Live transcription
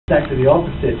Exactly the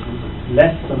opposite, was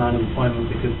less than unemployment,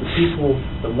 because the people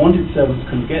that wanted servants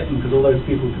couldn't get them because all those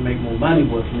people could make more money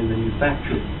working in the new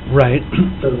factories. Right.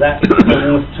 So that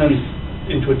almost turns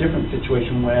into a different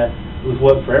situation where it was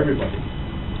work for everybody.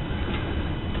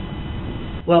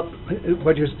 Well,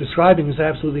 what you're describing is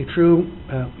absolutely true.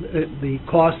 The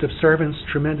cost of servants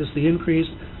tremendously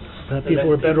increased. People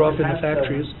were better off in the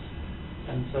factories.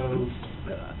 And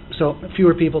so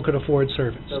fewer people could afford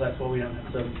servants. So that's why we don't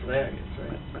have servants today, I guess,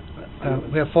 right?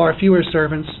 We have far fewer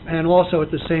servants, and also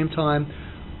at the same time,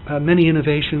 many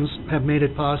innovations have made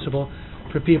it possible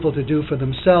for people to do for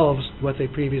themselves what they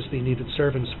previously needed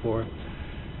servants for.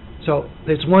 So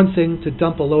it's one thing to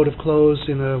dump a load of clothes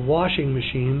in a washing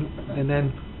machine, and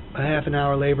then a half an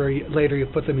hour later you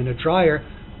put them in a dryer.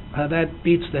 That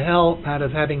beats the hell out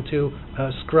of having to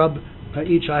scrub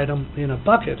each item in a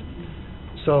bucket.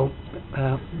 So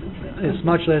it's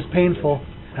much less painful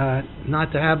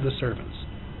not to have the servants.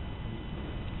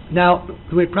 Now,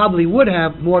 we probably would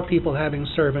have more people having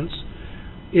servants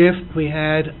if we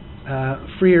had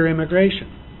freer immigration.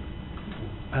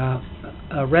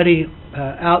 A ready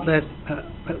outlet,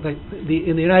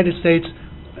 in the United States,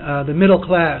 the middle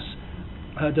class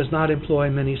does not employ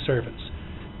many servants.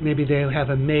 Maybe they have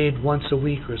a maid once a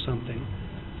week or something.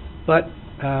 But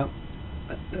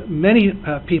many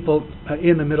people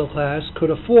in the middle class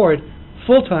could afford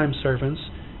full-time servants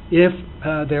if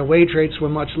their wage rates were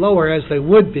much lower, as they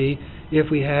would be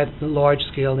if we had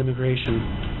large-scale immigration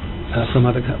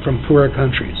from poorer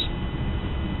countries.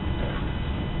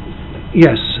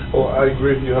 Yes. Well, I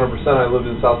agree with you 100%. I lived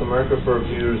in South America for a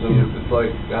few years, and it's like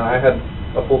I had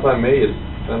a full-time maid,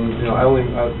 and I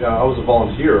was a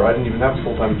volunteer. I didn't even have a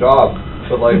full-time job,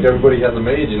 but like everybody has a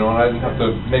maid, and I didn't have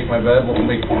to make my bed,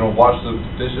 wash the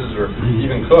dishes, or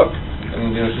even cook.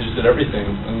 And she just did everything,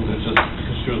 and it's just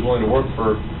because she was willing to work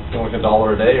for like $1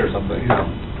 a day or something.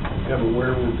 Yeah, but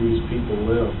where would these people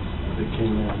live that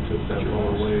came in and took that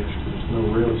lower wage? There's no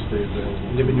real estate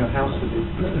available. Live in your house with you.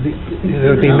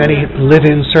 There would be many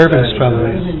live-in servants,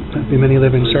 probably. There'd be many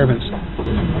live-in servants.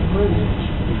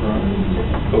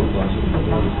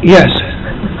 Yes.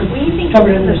 When you think of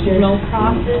the slow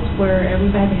process where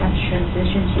everybody has to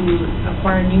transition to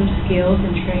acquire new skills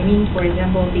and training, for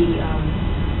example, the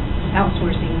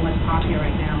outsourcing was popular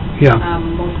right now. Yeah.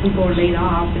 Most people are laid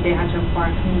off, but they have to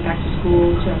acquire coming back to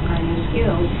school to acquire new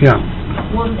skills. Yeah.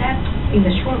 Will that, in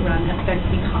the short run, affect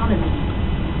the economy?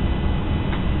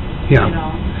 Yeah.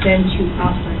 Than to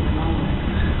prosper in the long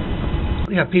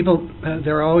run? Yeah, people,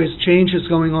 there are always changes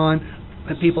going on,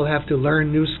 and people have to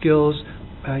learn new skills.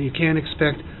 You can't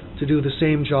expect to do the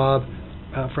same job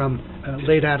from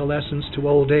late adolescence to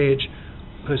old age,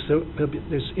 because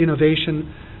there's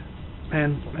innovation.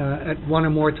 And at one or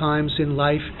more times in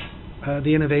life,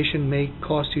 the innovation may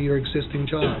cost you your existing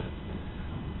job.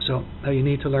 So you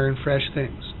need to learn fresh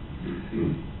things.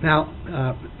 Now,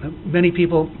 many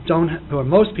people don't, or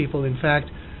most people, in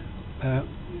fact,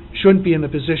 shouldn't be in the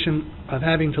position of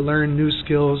having to learn new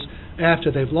skills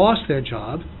after they've lost their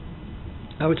job.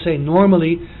 I would say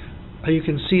normally you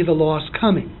can see the loss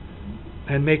coming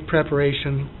and make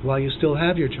preparation while you still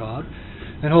have your job.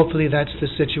 And hopefully that's the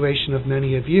situation of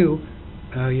many of you.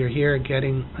 You're here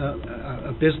getting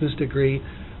a business degree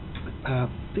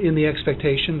in the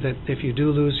expectation that if you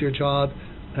do lose your job,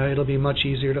 it'll be much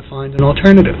easier to find an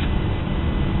alternative.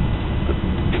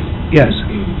 Yes?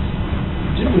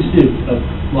 We see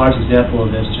a large example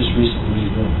of this just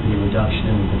recently with the reduction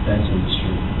in the defense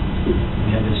industry.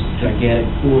 We had this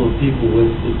gigantic pool of people with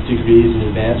degrees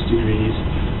and advanced degrees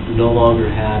who no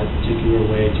longer had a particular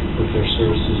way to put their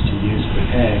services to use for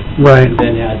pay. Right. And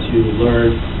then had to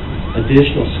learn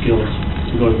additional skills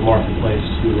to go to the marketplace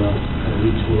to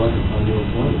lead to a new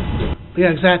employment.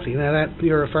 Yeah, exactly. Now that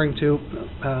you're referring to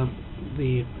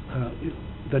the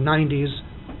 90s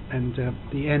and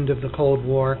the end of the Cold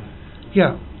War.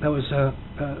 Yeah, that was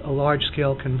a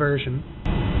large-scale conversion,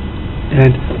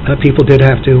 and people did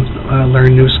have to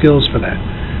learn new skills for that.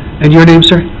 And your name,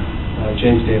 sir?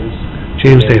 James Davis.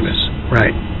 James Davis.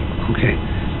 Right. Okay.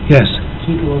 Yes.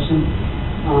 Keith Wilson.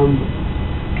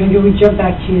 Can we jump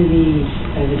back to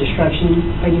the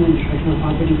destruction, fighting and destruction of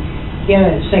property? You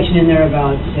had a section in there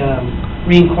about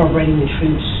reincorporating the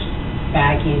troops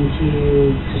back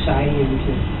into society and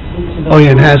into civilian. Oh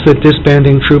yeah, and has the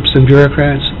disbanding troops and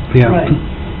bureaucrats. Yeah. Right.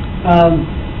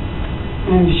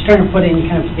 I'm just trying to put it in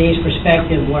kind of today's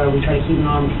perspective, where we try to keep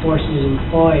armed forces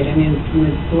employed. I mean,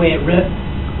 the way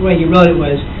you wrote it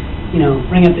was,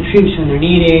 bring up the troops when they're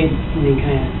needed, and then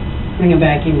kind of bring them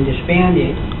back in and disband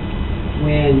it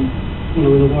when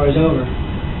the war is over.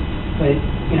 But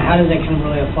how does that kind of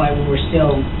really apply when we're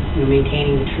still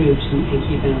maintaining the troops and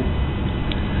keeping them?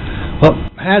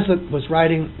 Hazlitt was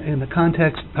writing in the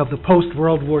context of the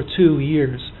post-World War II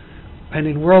years. And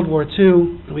in World War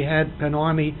II, we had an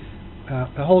army,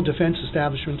 a whole defense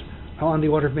establishment on the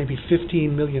order of maybe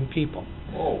 15 million people.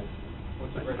 Whoa,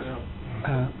 what's it right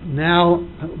now? Now,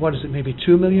 what is it, maybe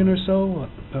 2 million or so?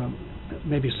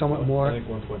 Maybe somewhat more. I think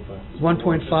 1.5.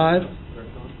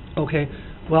 1.5? Okay.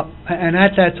 Well, and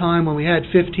at that time when we had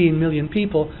 15 million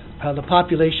people, the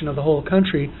population of the whole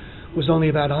country was only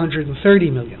about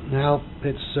 130 million. Now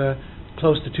it's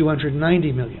close to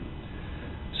 290 million.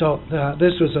 So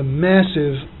this was a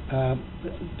massive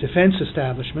defense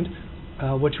establishment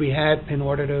which we had in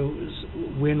order to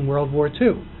win World War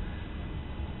II.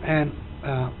 And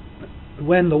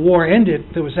when the war ended,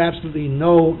 there was absolutely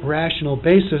no rational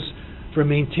basis for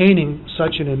maintaining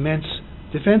such an immense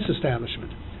defense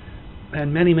establishment.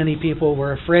 And many people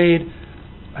were afraid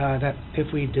that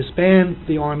if we disband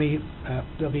the Army,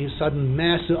 there'll be sudden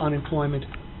massive unemployment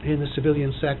in the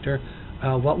civilian sector.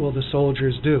 What will the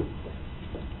soldiers do?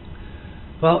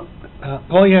 Well,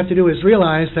 all you have to do is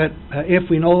realize that if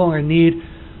we no longer need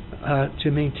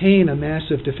to maintain a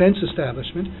massive defense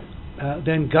establishment,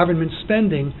 then government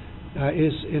spending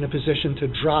is in a position to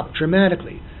drop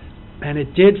dramatically. And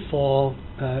it did fall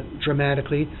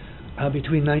dramatically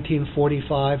between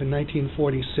 1945 and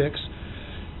 1946.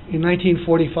 In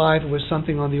 1945, it was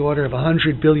something on the order of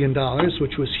 $100 billion,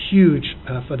 which was huge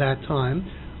for that time.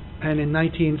 And in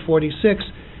 1946,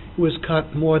 it was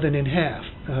cut more than in half,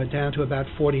 down to about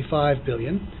 $45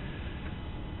 billion.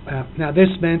 Now, this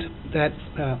meant that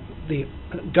the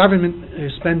government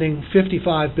is spending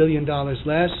 $55 billion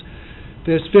less.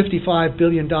 There's $55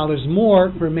 billion more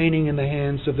remaining in the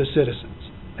hands of the citizens.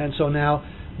 And so now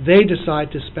they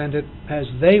decide to spend it as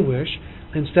they wish.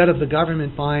 Instead of the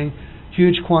government buying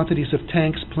huge quantities of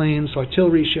tanks, planes,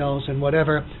 artillery shells, and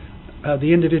whatever,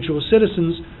 the individual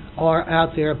citizens are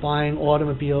out there buying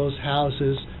automobiles,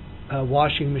 houses,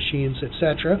 washing machines,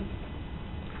 etc.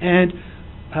 And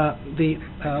the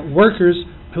workers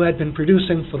who had been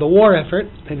producing for the war effort,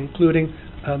 and including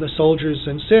the soldiers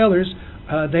and sailors,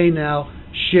 they now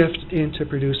shift into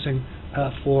producing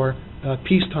for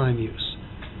peacetime use.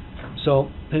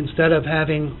 So instead of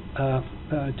having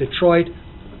Detroit,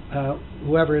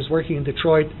 whoever is working in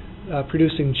Detroit,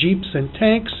 producing jeeps and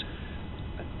tanks,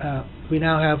 we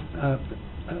now have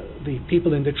the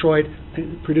people in Detroit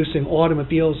producing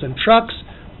automobiles and trucks,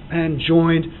 and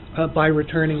joined by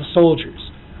returning soldiers.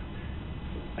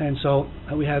 And so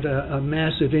we had a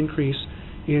massive increase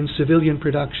in civilian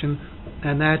production,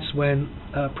 and that's when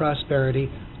prosperity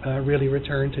really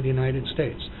returned to the United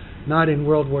States. Not in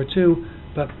World War II,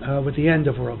 but with the end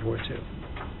of World War II.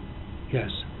 Yes?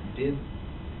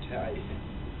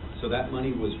 So that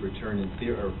money was returned in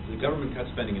theory, or the government cut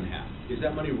spending in half. Is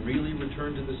that money really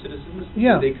returned to the citizens?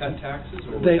 Yeah. Did they cut taxes?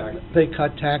 Or they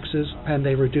cut taxes, and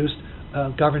they reduced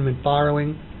government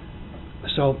borrowing.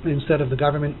 So instead of the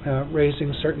government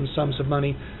raising certain sums of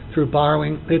money through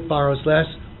borrowing, it borrows less.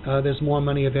 There's more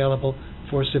money available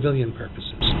for civilian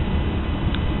purposes.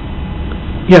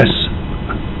 Yes?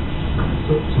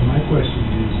 So my question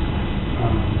is,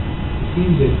 it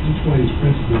seems that each one of these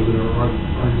principles that are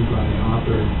argued by the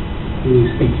author really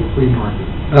speak to free market.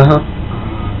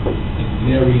 And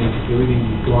everything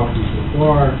we've walked through so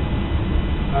far,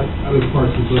 other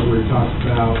parts of the book where it talks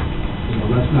about,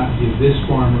 let's not give this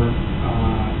farmer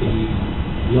a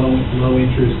low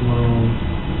interest loan.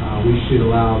 We should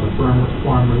allow the farmer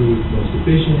who is most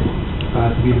efficient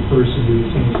to be the person who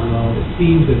obtains the loan. It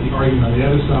seems that the argument on the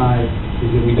other side is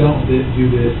that we don't do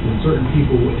this, then certain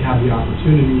people would have the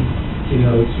opportunity,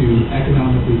 to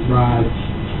economically thrive.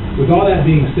 With all that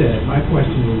being said, my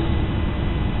question is,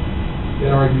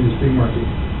 that argument is free market.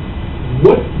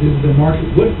 What would the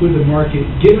market,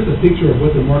 give us a picture of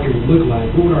what the market would look like?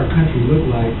 What would our country look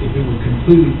like if it were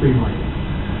completely free market?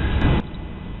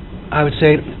 I would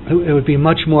say it would be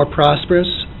much more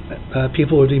prosperous.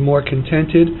 People would be more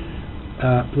contented.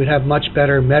 We'd have much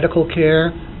better medical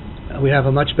care. We'd have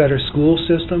a much better school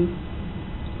system.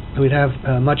 We'd have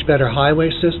a much better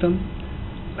highway system.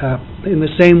 In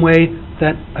the same way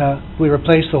that we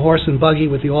replace the horse and buggy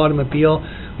with the automobile,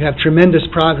 we have tremendous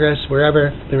progress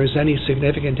wherever there is any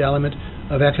significant element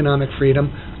of economic freedom.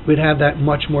 We'd have that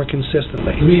much more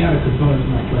consistently. Let me add a component to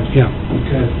my question. Yeah.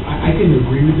 Because I tend to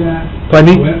agree with that.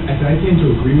 Pardon me? I tend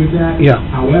to agree with that. Yeah.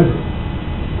 However,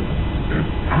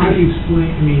 how do you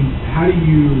explain, how do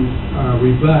you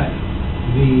rebut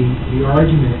the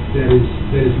argument that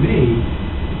is made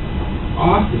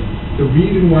often? The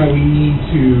reason why we need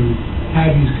to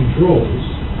have these controls,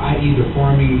 i.e. the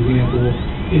farming example,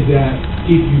 is that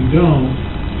if you don't,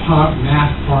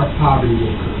 mass poverty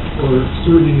will occur. or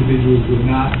certain individuals would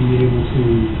not be able to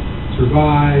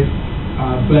survive.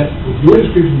 But with your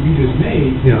description you just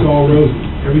made, it's all rosy.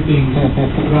 Everything's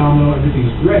phenomenal.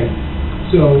 Everything's great.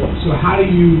 So how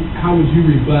would you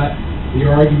rebut the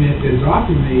argument that is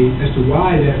often made as to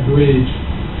why that bridge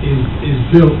is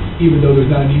built, even though there's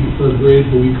not a need for a bridge,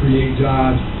 but we create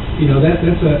jobs?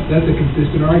 That's a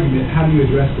consistent argument. How do you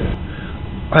address that?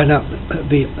 Now,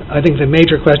 I think the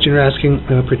major question you're asking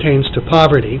pertains to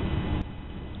poverty.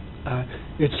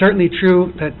 It's certainly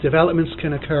true that developments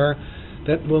can occur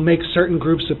that will make certain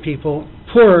groups of people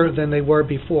poorer than they were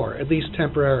before, at least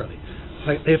temporarily.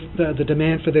 Like if the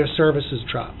demand for their services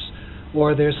drops,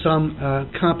 or there's some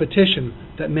competition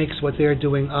that makes what they're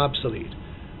doing obsolete.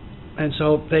 And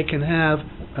so they can have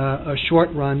a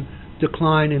short-run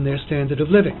decline in their standard of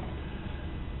living.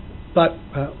 But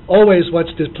always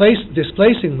what's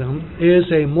displacing them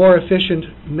is a more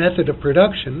efficient method of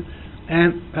production,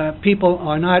 and people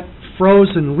are not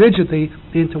frozen rigidly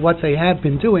into what they have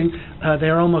been doing.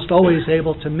 They're almost always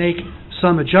able to make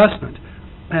some adjustment,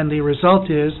 and the result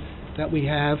is that we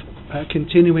have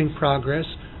continuing progress,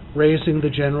 raising the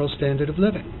general standard of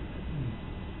living.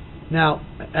 Now,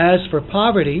 as for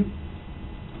poverty,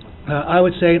 I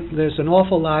would say there's an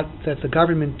awful lot that the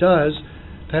government does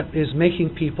that is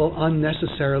making people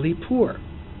unnecessarily poor.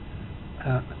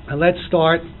 Let's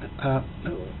start,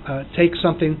 take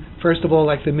something, first of all,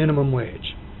 like the minimum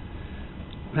wage.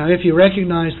 Now, if you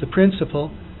recognize the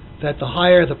principle that the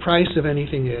higher the price of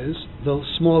anything is, the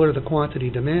smaller the quantity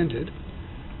demanded,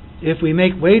 if we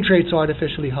make wage rates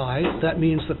artificially high, that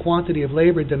means the quantity of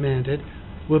labor demanded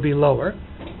will be lower,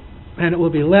 and it will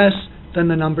be less than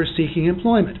the number seeking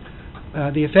employment.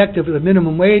 The effect of the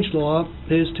minimum wage law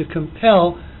is to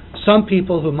compel some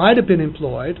people who might have been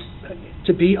employed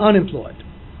to be unemployed.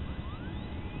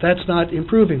 That's not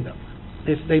improving them.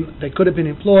 If they could have been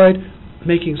employed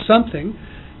making something,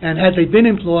 and had they been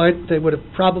employed, they would have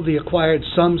probably acquired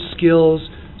some skills,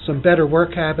 some better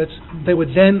work habits. They would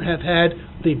then have had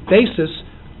the basis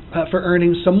for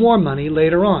earning some more money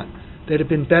later on. They'd have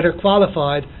been better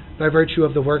qualified by virtue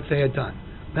of the work they had done.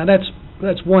 Now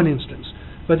that's one instance.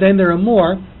 But then there are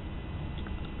more.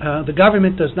 The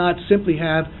government does not simply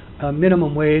have a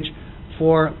minimum wage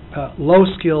for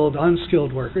low-skilled,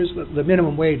 unskilled workers. The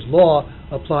minimum wage law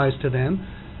applies to them.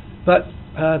 But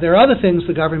there are other things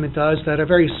the government does that are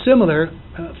very similar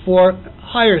for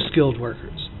higher-skilled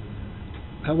workers.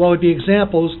 What would be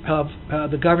examples of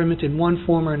the government in one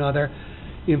form or another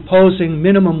imposing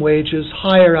minimum wages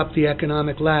higher up the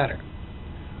economic ladder?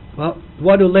 Well,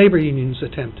 what do labor unions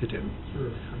attempt to do?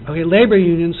 Okay, labor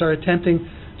unions are attempting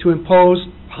to impose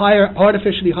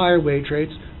artificially higher wage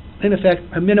rates, in effect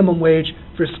a minimum wage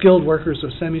for skilled workers or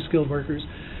semi-skilled workers.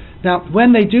 Now,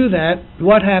 when they do that,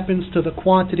 what happens to the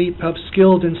quantity of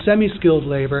skilled and semi-skilled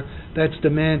labor that's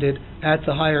demanded at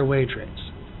the higher wage rates?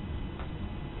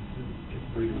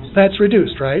 That's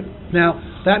reduced, right?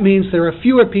 Now, that means there are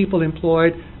fewer people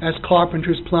employed as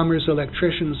carpenters, plumbers,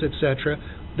 electricians, etc.,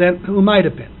 than who might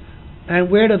have been. And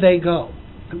where do they go?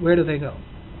 Where do they go?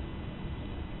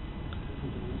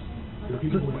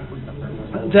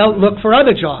 They'll look for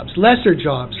other jobs, lesser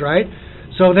jobs, right?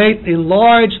 So they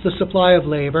enlarge the supply of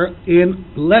labor in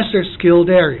lesser skilled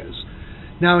areas.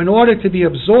 Now, in order to be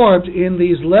absorbed in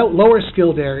these lower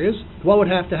skilled areas, what would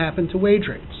have to happen to wage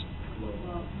rates?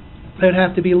 They'd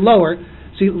have to be lower.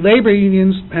 See, labor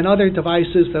unions and other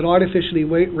devices that artificially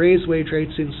raise wage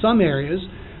rates in some areas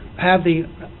have the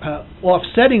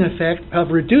offsetting effect of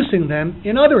reducing them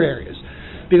in other areas,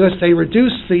 because they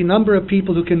reduce the number of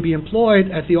people who can be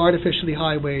employed at the artificially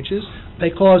high wages. They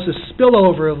cause a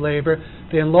spillover of labor.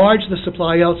 They enlarge the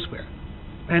supply elsewhere,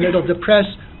 and it'll depress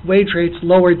wage rates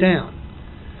lower down.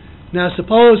 Now,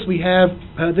 suppose we have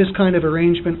this kind of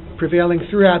arrangement prevailing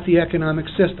throughout the economic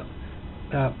system.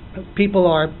 People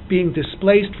are being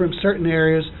displaced from certain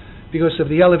areas because of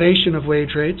the elevation of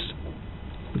wage rates.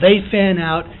 They fan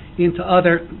out into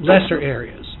other lesser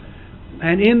areas.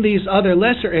 And in these other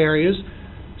lesser areas,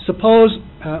 suppose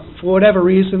for whatever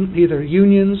reason, either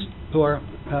unions or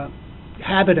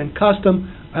habit and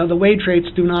custom, the wage rates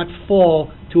do not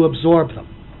fall to absorb them.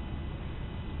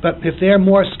 But if they're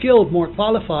more skilled, more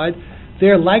qualified,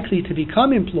 they're likely to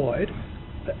become employed,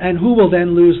 and who will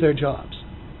then lose their jobs?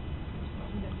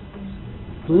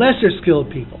 Lesser skilled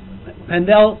people. And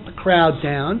they'll crowd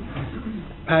down.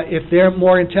 If they're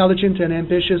more intelligent and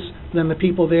ambitious than the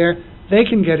people there, they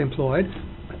can get employed.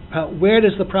 Where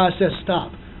does the process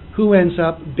stop? Who ends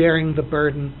up bearing the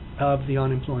burden of the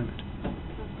unemployment?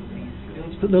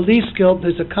 The least skilled.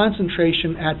 There's a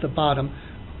concentration at the bottom.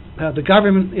 The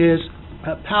government is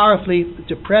powerfully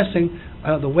depressing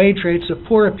the wage rates of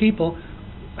poorer people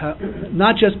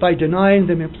not just by denying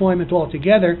them employment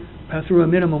altogether through a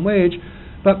minimum wage,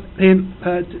 but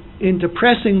in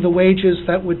depressing the wages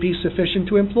that would be sufficient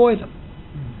to employ them.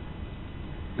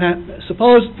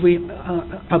 Suppose we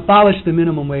abolish the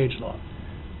minimum wage law.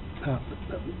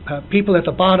 People at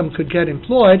the bottom could get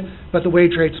employed, but the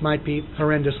wage rates might be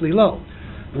horrendously low.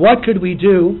 What could we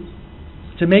do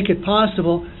to make it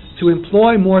possible to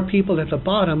employ more people at the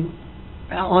bottom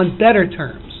on better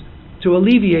terms, to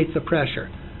alleviate the pressure,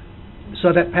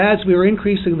 so that as we were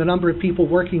increasing the number of people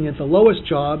working at the lowest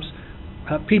jobs,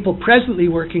 people presently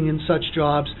working in such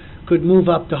jobs could move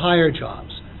up to higher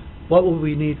jobs? What will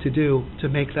we need to do to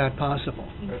make that possible?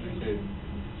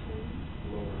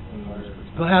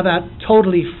 Well, how about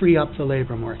totally free up the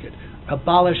labor market?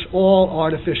 Abolish all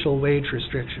artificial wage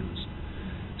restrictions,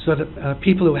 so that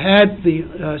people who had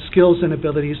the skills and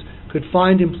abilities could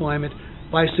find employment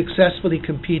by successfully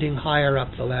competing higher up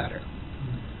the ladder.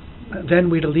 Then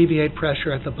we'd alleviate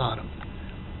pressure at the bottom.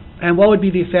 And what would be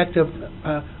the effect of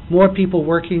more people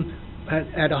working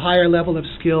at a higher level of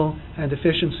skill and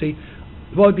efficiency?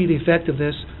 What would be the effect of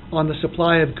this on the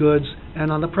supply of goods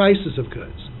and on the prices of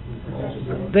goods?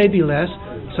 They'd be less.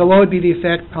 So what would be the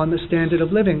effect on the standard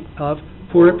of living of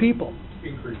poorer people?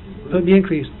 It would be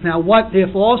increased. Now, what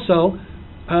if also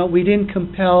we didn't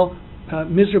compel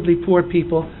miserably poor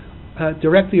people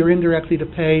directly or indirectly to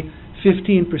pay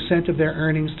 15% of their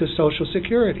earnings to Social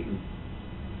Security?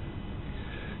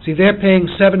 See, they're paying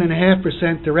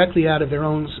 7.5% directly out of their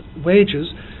own wages,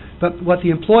 but what the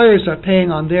employers are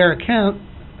paying on their account,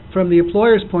 from the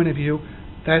employer's point of view,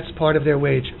 that's part of their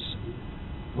wages.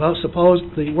 Well, suppose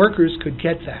the workers could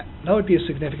get that. That would be a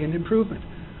significant improvement.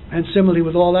 And similarly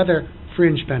with all other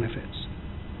fringe benefits.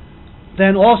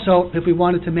 Then also, if we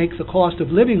wanted to make the cost of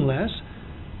living less,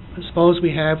 suppose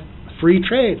we have free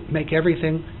trade, make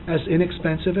everything as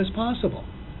inexpensive as possible.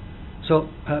 So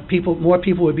more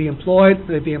people would be employed,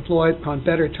 they'd be employed on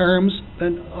better terms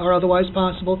than are otherwise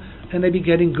possible, and they'd be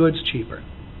getting goods cheaper.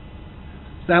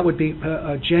 That would be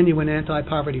a genuine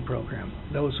anti-poverty program.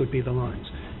 Those would be the lines.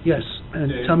 Yes, and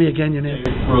Dave, tell me again your name.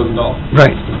 Rosendahl.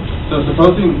 Right. So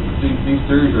supposing these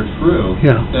theories are true,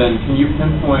 yeah, then can you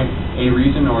pinpoint a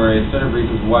reason or a set of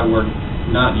reasons why we're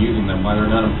not using them, why they're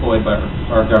not employed by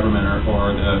our government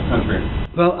or the country?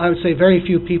 Well, I would say very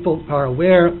few people are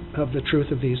aware of the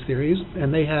truth of these theories,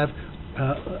 and they have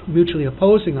mutually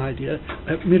opposing ideas,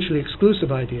 mutually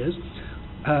exclusive ideas.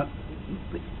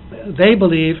 They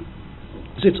believe,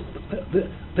 you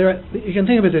can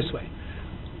think of it this way.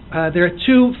 There are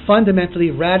two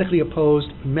fundamentally radically opposed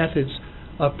methods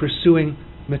of pursuing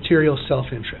material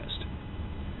self-interest.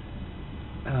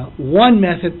 One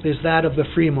method is that of the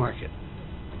free market.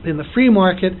 In the free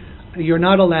market, you're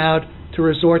not allowed to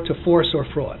resort to force or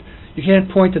fraud. You can't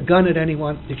point a gun at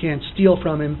anyone, you can't steal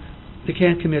from him, you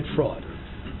can't commit fraud.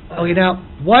 Okay, now,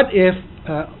 what if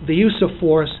the use of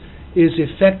force is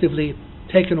effectively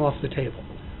taken off the table?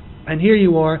 And here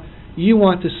you are, you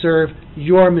want to serve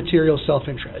your material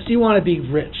self-interest. You want to be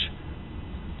rich.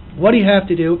 What do you have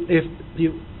to do if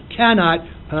you cannot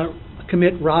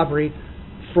commit robbery,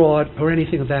 fraud, or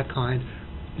anything of that kind?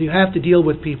 You have to deal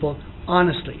with people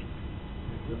honestly.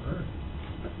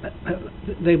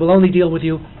 They will only deal with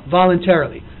you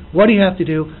voluntarily. What do you have to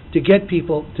do to get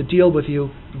people to deal with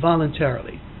you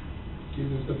voluntarily?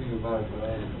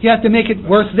 You have to make it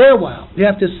worth their while. You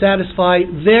have to satisfy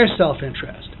their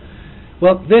self-interest.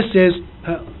 Well, this is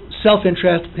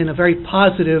self-interest in a very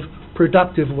positive,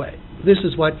 productive way. This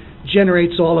is what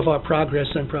generates all of our progress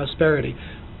and prosperity.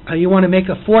 You want to make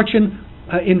a fortune,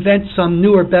 invent some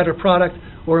newer, better product,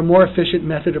 or a more efficient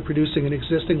method of producing an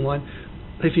existing one.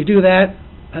 If you do that,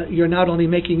 you're not only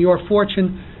making your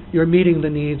fortune, you're meeting the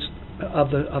needs of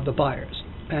the buyers.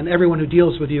 And everyone who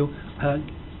deals with you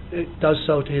does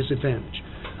so to his advantage.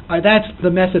 That's the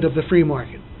method of the free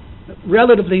market.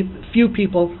 Relatively few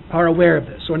people are aware of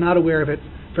this, or not aware of it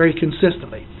very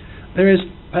consistently.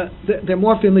 They're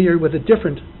more familiar with a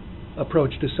different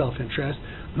approach to self-interest,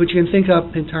 which you can think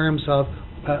of in terms of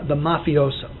the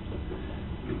mafioso.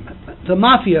 The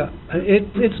mafia,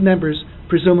 its members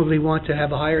presumably want to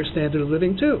have a higher standard of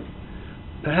living too.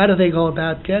 But how do they go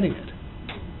about getting it?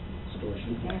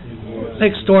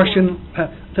 Extortion.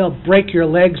 They'll break your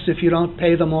legs if you don't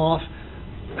pay them off.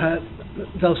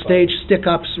 They'll stage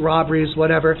stick-ups, robberies,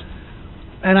 whatever.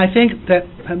 And I think that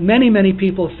many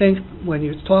people think when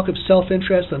you talk of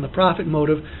self-interest and the profit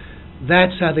motive,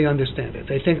 that's how they understand it.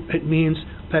 They think it means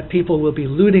that people will be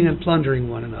looting and plundering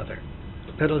one another.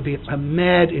 That it'll be a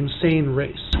mad, insane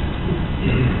race.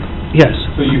 Yes?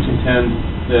 So you contend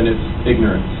that it's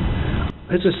ignorance?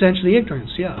 It's essentially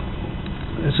ignorance, yeah.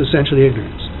 It's essentially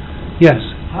ignorance. Yes?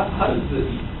 How does the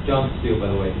John Castillo, by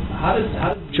the way. How does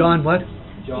John what?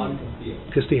 John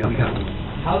Castillo, Castillo. yeah.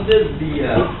 How does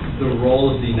the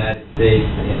role of the United States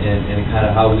and kind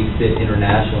of how we sit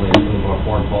internationally in some of our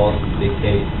foreign policies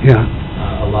dictate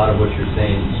a lot of what you're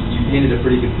saying? You painted a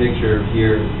pretty good picture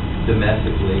here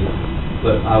domestically,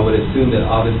 but I would assume that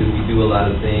obviously we do a lot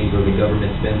of things where the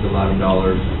government spends a lot of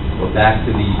dollars, or back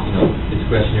to the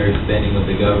discretionary spending of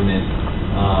the government.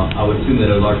 I would assume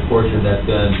that a large portion of that's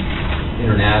done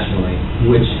internationally,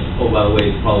 which, oh by the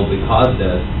way, has probably caused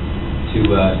us to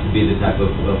be the type of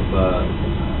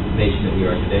nation that we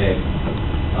are today.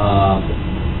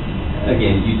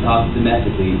 Again, you talk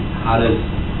domestically, how does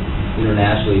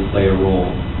internationally play a role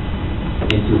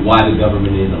into why the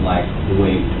government isn't like the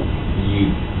way you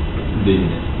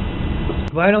envision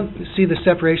it? Well, I don't see the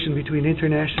separation between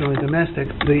international and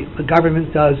domestic. The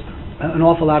government does an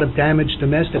awful lot of damage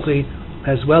domestically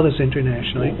as well as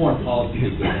internationally. Well, foreign policy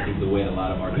is the way a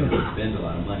lot of our government spends a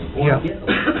lot of money. Or gets a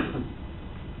lot of money.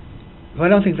 Well, I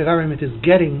don't think the government is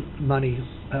getting money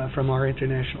from our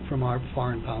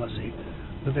foreign policy,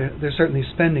 but they're certainly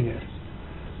spending it.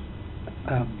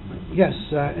 Yes,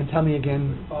 and tell me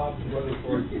again. Bob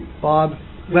Weatherford. Bob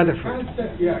Weatherford.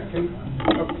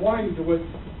 Applying to what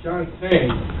John's saying,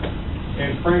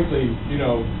 and frankly,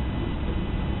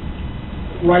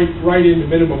 right into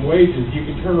minimum wages, you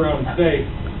can turn around and say,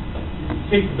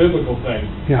 take the biblical thing,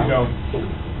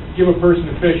 give a person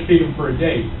a fish, feed him for a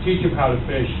day, teach him how to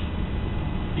fish,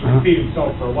 he can feed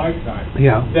himself for a lifetime.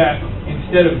 That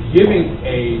instead of give them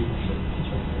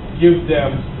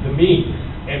the means,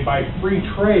 and by free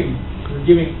trade, we're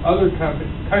giving other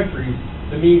countries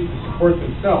the means to support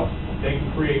themselves. They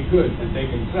can create goods that they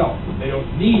can sell. They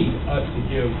don't need us to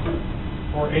give,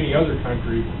 or any other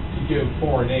country, to give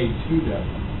foreign aid to them.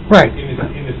 Right. In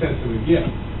the sense of a gift.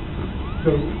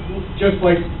 So just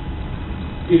like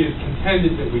it is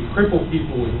contended that we cripple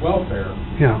people with welfare,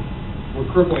 we're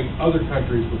crippling other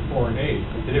countries with foreign aid.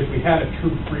 That if we had a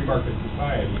true free market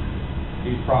society,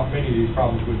 many of these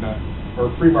problems would not,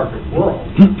 or a free market world.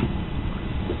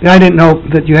 I didn't know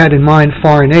that you had in mind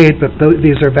foreign aid, but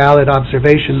these are valid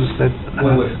observations that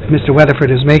Mr.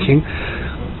 Weatherford is making.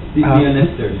 The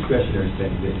unnecessary discretionary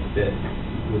spending that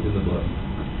was in the book.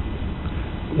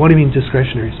 What do you mean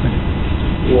discretionary spending?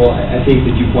 Well, I think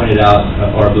that you pointed out,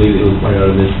 or I believe it was pointed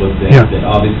out in this book, that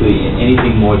obviously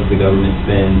anything more that the government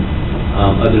spends,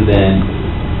 other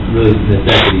than really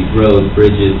necessities, roads,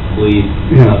 bridges, police,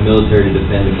 military to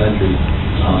defend the country,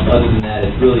 other than that,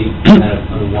 it's really kind of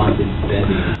unwanted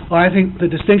spending. Well, I think the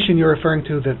distinction you're referring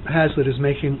to that Hazlitt is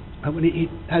making, when he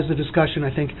has the discussion,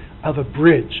 I think, of a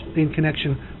bridge in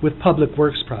connection with public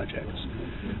works projects.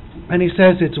 And he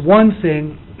says it's one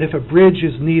thing if a bridge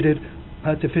is needed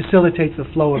to facilitate the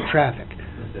flow of traffic.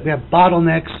 We have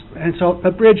bottlenecks, and so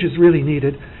a bridge is really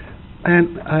needed.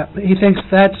 And he thinks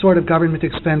that sort of government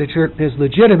expenditure is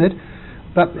legitimate,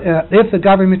 but if the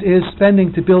government is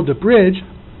spending to build a bridge,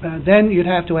 then you'd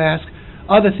have to ask,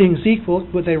 other things equal,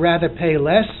 would they rather pay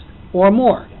less or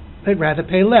more? They'd rather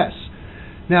pay less.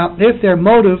 Now, if their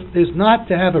motive is not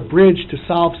to have a bridge to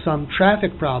solve some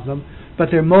traffic problem, but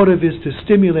their motive is to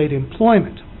stimulate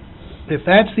employment, if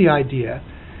that's the idea,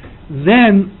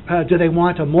 then do they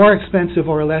want a more expensive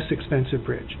or a less expensive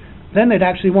bridge? Then they'd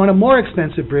actually want a more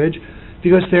expensive bridge,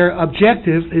 because their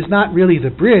objective is not really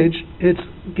the bridge, it's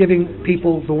giving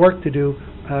people the work to do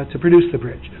to produce the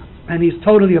bridge. And he's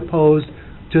totally opposed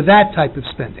to that type of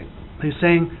spending. He's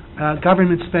saying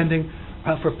government spending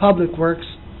for public works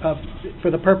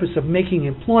for the purpose of making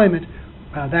employment,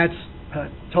 that's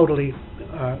totally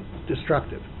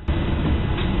destructive.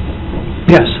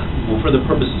 Yes? Well, for the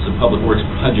purposes of public works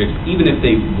projects, even if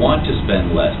they want to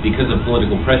spend less, because of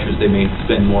political pressures, they may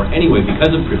spend more anyway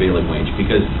because of prevailing wage.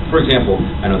 Because, for example,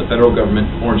 I know the federal government,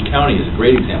 Orange County is a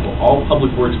great example. All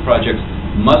public works projects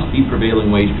must be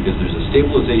prevailing wage because there's a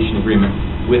stabilization agreement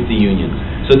with the unions.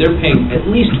 So they're paying at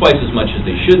least twice as much as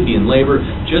they should be in labor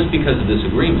just because of this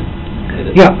agreement.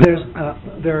 Yeah,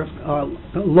 there are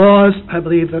laws, I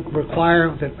believe, that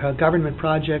require that government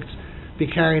projects be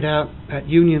carried out at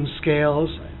union scales.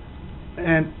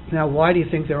 And now, why do you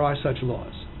think there are such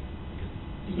laws?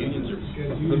 The unions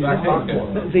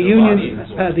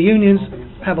are... The unions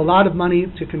have a lot of money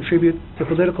to contribute to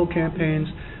political campaigns.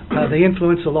 They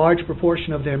influence a large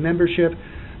proportion of their membership.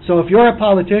 So if you're a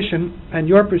politician and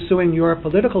you're pursuing your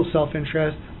political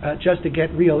self-interest just to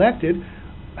get reelected,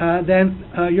 then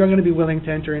you're going to be willing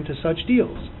to enter into such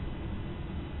deals.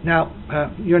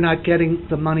 Now, you're not getting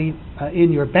the money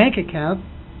in your bank account,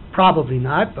 probably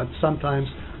not, but sometimes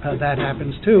that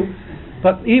happens too.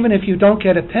 But even if you don't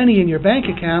get a penny in your bank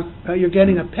account, you're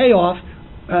getting a payoff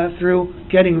through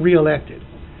getting reelected.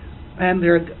 and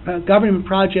their government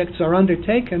projects are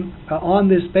undertaken on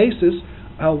this basis,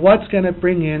 what's going to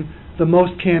bring in the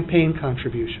most campaign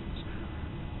contributions.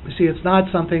 You see, it's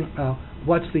not something,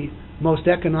 what's the most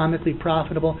economically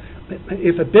profitable.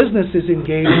 If a business is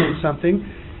engaged in something,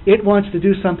 it wants to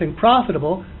do something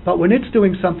profitable, but when it's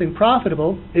doing something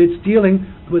profitable, it's dealing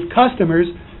with customers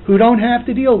who don't have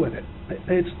to deal with it.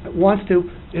 It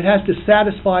has to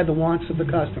satisfy the wants of the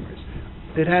customers.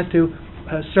 It has to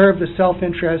serve the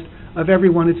self-interest of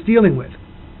everyone it's dealing with.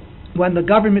 When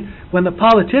the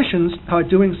politicians are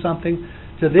doing something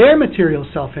to their material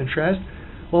self-interest,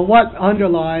 well, what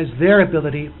underlies their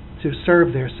ability to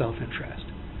serve their self-interest?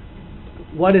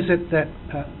 What is it that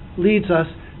leads us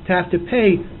to have to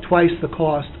pay twice the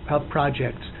cost of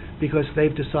projects because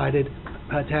they've decided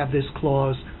to have this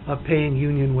clause of paying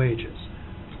union wages?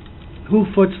 Who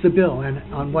foots the bill and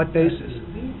on what basis?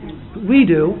 We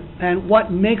do, and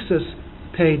what makes us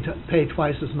pay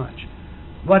twice as much?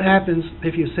 What happens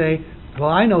if you say, well,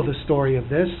 I know the story of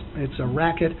this, it's a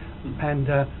racket, and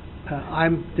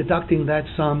I'm deducting that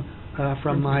sum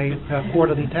from my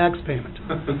quarterly tax payment?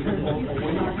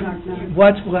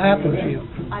 What will happen to you?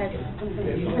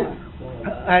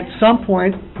 At some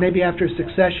point, maybe after a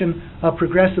succession of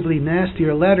progressively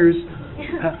nastier letters,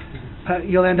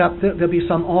 you'll end up, there'll be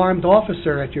some armed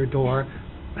officer at your door,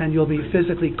 and you'll be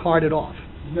physically carted off.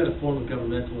 Isn't that a form of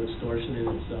governmental extortion in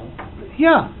itself?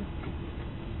 Yeah.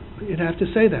 You'd have to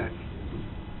say that.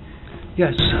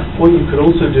 Yes? What you could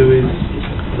also do is,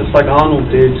 just like Arnold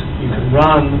did, you can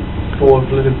run for a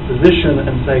political position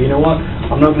and say, you know what,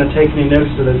 I'm not going to take any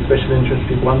notice of those special interest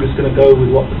people, I'm just going to go with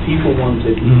what the people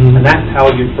wanted. And that's how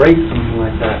you break something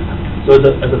like that. So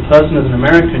as a person, as an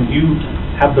American, you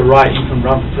have the right, you can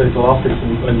run for political office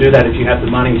and do that if you have the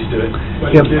money to do it.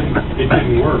 But it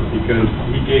didn't work because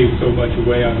he gave so much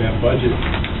away on that budget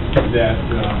that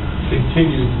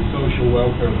continued the social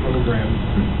welfare programs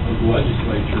of the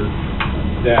legislature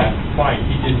that, fine,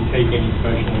 he didn't take any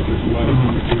special interest money.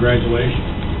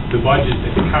 Congratulations. The budget,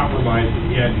 the compromise that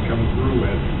he had to come through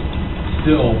with,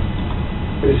 still...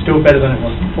 But it's still better than it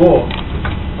was before.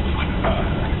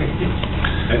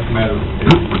 That's a matter of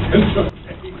opinion.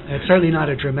 It's certainly not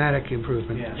a dramatic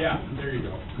improvement. Yeah, there you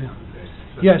go. Yeah.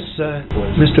 Yes,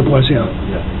 Mr. Boisillon.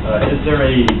 Is there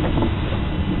a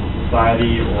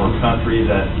society or country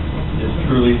that is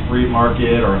truly free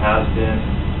market or has been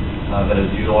that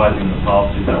is utilizing the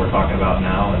policies that we're talking about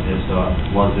now? And if so,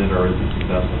 was it or is it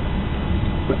successful?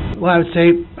 Well, I would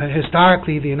say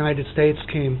historically the United States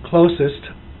came closest,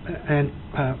 and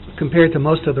compared to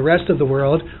most of the rest of the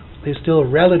world, is still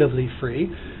relatively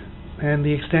free. And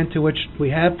the extent to which we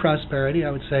have prosperity,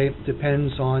 I would say,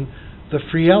 depends on the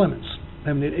free elements.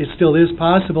 I mean, it still is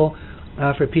possible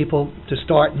for people to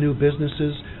start new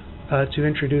businesses, to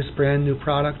introduce brand new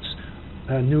products,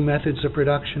 new methods of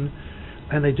production,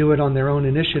 and they do it on their own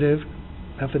initiative,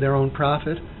 for their own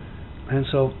profit. And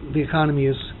so the economy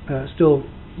is still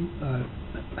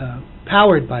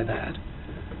powered by that.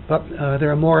 But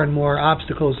there are more and more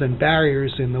obstacles and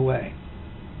barriers in the way.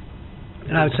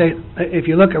 And I would say, if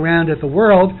you look around at the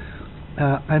world,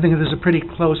 I think there's a pretty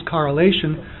close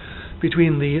correlation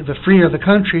between the freer the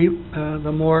country,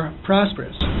 the more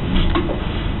prosperous.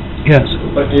 Yes?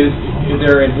 But is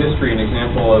there in history an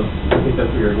example of, I think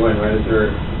that's where you're going, right? Is there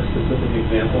a specific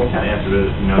example? Kind of answered it,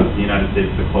 the United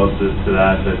States is the closest to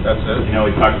that. That's it?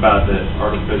 We talked about the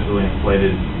artificially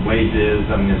inflated wages.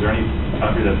 I mean, is there any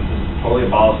country that just totally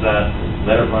abolished that,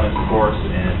 let it run its course,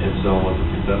 and if so, was it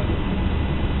successful?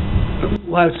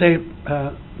 Well, I would say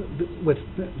with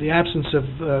the absence of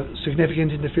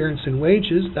significant interference in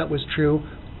wages, that was true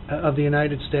of the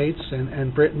United States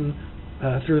and Britain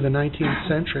through the 19th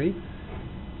century,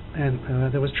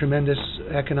 and there was tremendous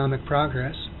economic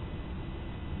progress.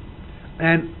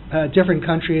 And different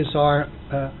countries are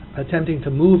attempting to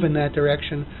move in that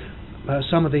direction.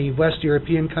 Some of the West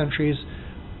European countries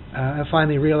have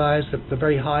finally realized that the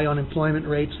very high unemployment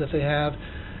rates that they have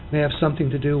may have something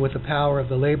to do with the power of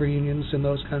the labor unions in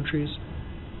those countries,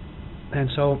 and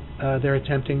so they're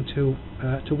attempting to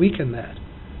weaken that.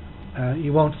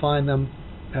 You won't find them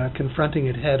confronting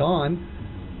it head on,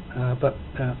 but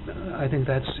I think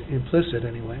that's implicit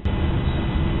anyway.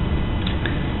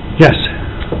 Yes?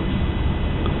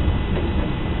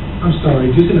 I'm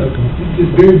sorry, just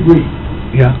very brief.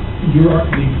 Yeah. The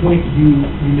point you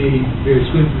made very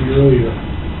swiftly earlier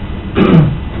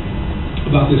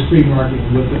about this free market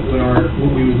and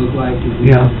what we would look like if we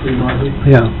had a free market.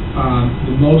 Yeah.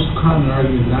 The most common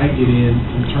argument that I get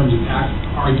in terms of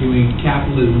arguing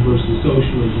capitalism versus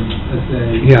socialism, let's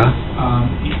say,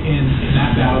 in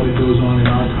that battle that goes on in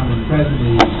our economy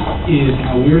presently, is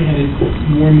how we're headed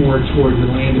more and more towards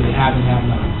the land of the have and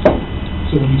have-nots.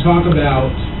 So when you talk about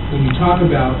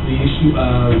the issue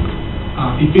of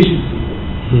efficiency,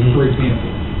 for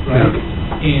example, right,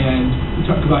 and we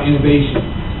talk about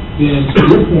innovation, then to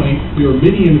your point, there are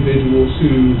many individuals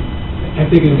who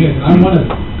have taken advantage. I'm one of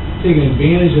them, taking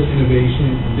advantage of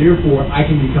innovation, and therefore I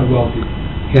can become wealthy.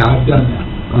 Yeah, I've done that.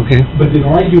 Okay. But then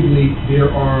arguably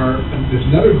there's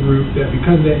another group that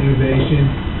because of that innovation,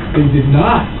 they did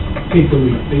not take the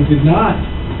leap. They did not,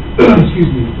 learn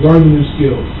the new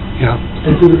skills. Yeah.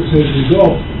 And so as a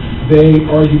result, they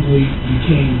arguably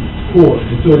became poor.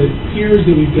 And so it appears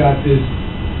that we've got this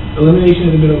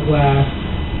elimination of the middle class.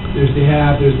 There's the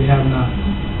have, there's the have-not.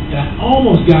 And I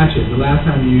almost got you the last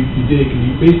time you did it, because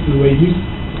you basically, the way you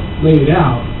laid it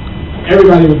out,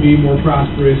 everybody would be more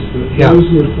prosperous, but those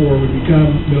who are poor would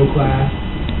become middle class.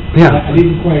 Yeah. I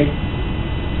didn't quite...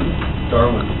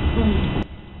 Darwin.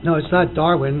 No, it's not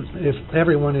Darwin if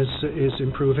everyone is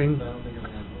improving.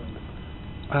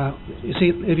 You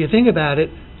see, if you think about it,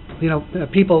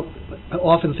 people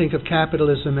often think of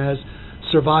capitalism as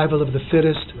survival of the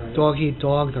fittest, dog eat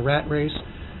dog, the rat race.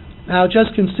 Now,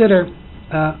 just consider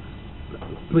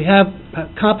we have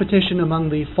competition among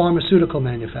the pharmaceutical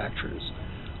manufacturers.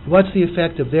 What's the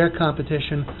effect of their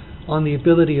competition on the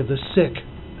ability of the sick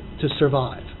to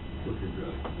survive?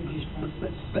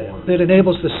 It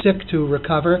enables the sick to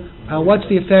recover. What's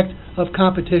the effect of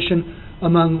competition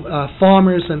among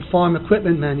farmers and farm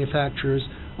equipment manufacturers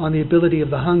on the ability of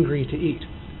the hungry to eat?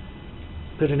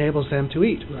 That enables them to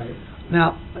eat. Right.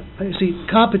 Now, you see,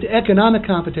 economic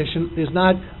competition is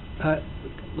not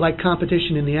like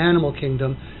competition in the animal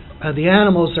kingdom. The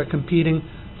animals are competing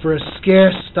for a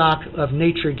scarce stock of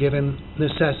nature-given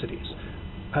necessities.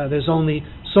 There's only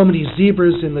so many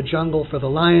zebras in the jungle for the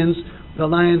lions. The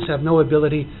lions have no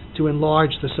ability to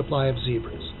enlarge the supply of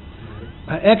zebras.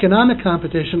 Economic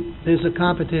competition is a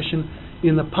competition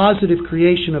in the positive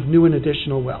creation of new and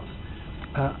additional wealth.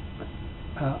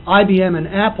 IBM and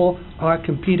Apple are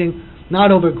competing not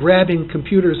over grabbing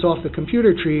computers off the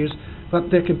computer trees, but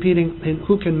they're competing in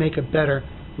who can make a better,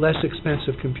 less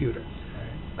expensive computer.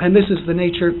 And this is the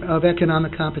nature of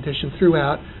economic competition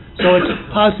throughout, so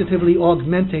it's positively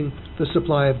augmenting the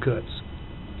supply of goods.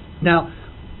 Now,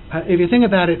 if you think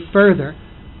about it further,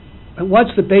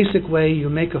 what's the basic way you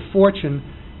make a fortune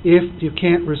if you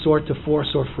can't resort to force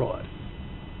or fraud?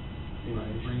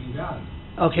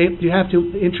 Okay, you have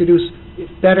to introduce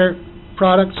better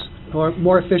products or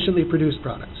more efficiently produced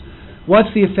products. What's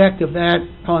the effect of that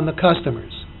on the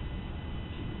customers?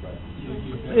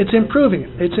 It's improving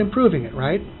it. It's improving it,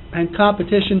 right? And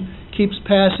competition keeps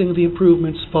passing the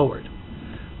improvements forward.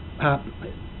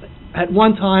 At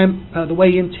one time, the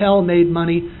way Intel made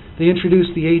money, they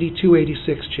introduced the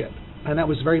 8286 chip, and that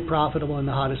was very profitable and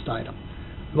the hottest item.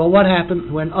 Well, what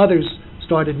happened when others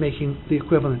started making the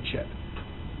equivalent chip?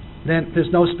 Then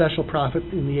there's no special profit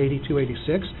in the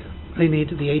 8286. They need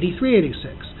the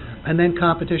 8386. And then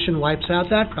competition wipes out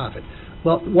that profit.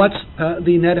 Well, what's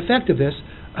the net effect of this?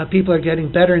 People are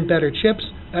getting better and better chips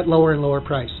at lower and lower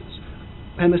prices.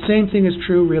 And the same thing is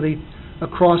true really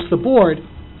across the board.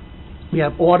 We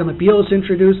have automobiles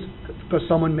introduced because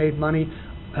someone made money.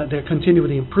 They're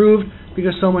continually improved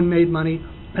because someone made money.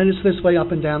 And it's this way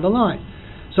up and down the line.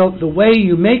 So the way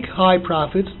you make high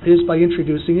profits is by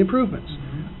introducing improvements.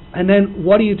 And then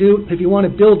what do you do if you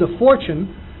want to build a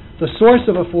fortune? The source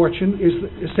of a fortune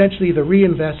is essentially the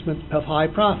reinvestment of high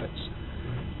profits.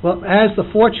 Well, as the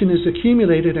fortune is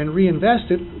accumulated and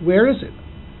reinvested, where is it?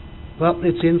 Well,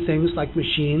 it's in things like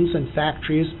machines and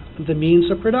factories, the means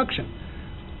of production.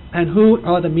 And who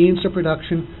are the means of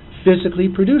production physically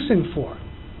producing for?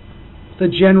 The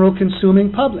general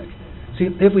consuming public. See,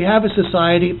 if we have a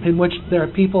society in which there are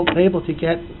people able to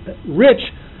get rich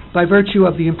by virtue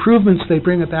of the improvements they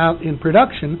bring about in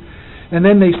production, and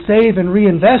then they save and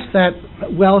reinvest that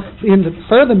wealth in the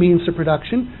further means of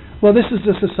production, well, this is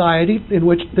a society in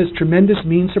which there's tremendous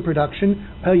means of production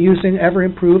using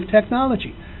ever-improved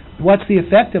technology. What's the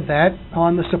effect of that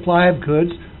on the supply of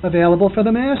goods available for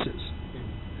the masses?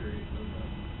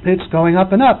 It's going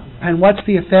up and up. And what's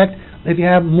the effect if you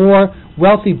have more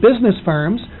wealthy business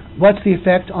firms? What's the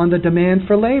effect on the demand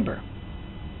for labor?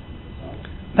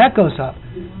 That goes up.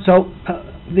 So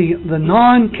the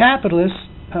non-capitalists,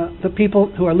 the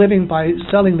people who are living by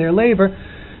selling their labor,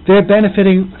 they're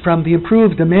benefiting from the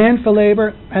improved demand for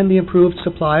labor and the improved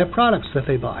supply of products that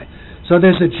they buy. So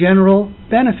there's a general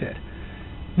benefit.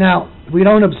 Now, we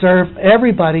don't observe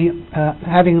everybody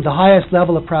having the highest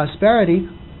level of prosperity,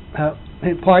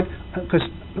 in part because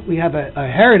we have a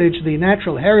heritage. The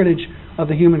natural heritage of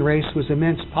the human race was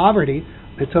immense poverty.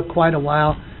 It took quite a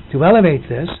while to elevate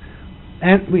this.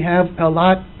 And we have a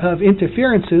lot of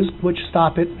interferences which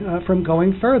stop it from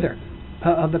going further,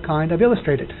 of the kind I've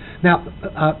illustrated. Now,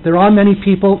 there are many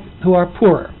people who are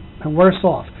poorer and worse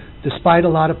off, despite a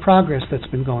lot of progress that's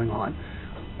been going on.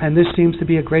 And this seems to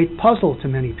be a great puzzle to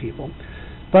many people.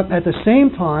 But at the same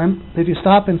time, if you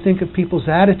stop and think of people's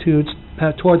attitudes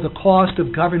toward the cost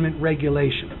of government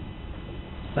regulation,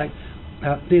 like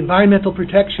the Environmental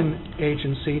Protection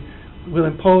Agency will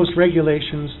impose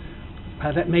regulations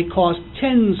that may cost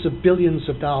tens of billions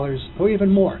of dollars or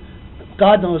even more.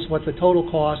 God knows what the total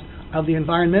cost of the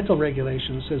environmental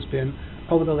regulations has been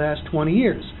over the last 20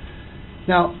 years.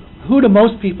 Now, who do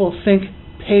most people think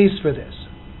pays for this?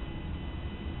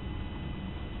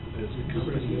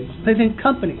 They think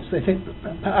companies. They think.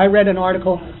 I read an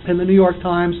article in the New York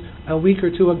Times a week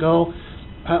or two ago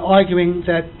arguing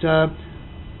that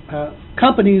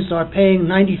companies are paying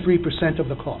 93% of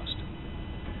the cost.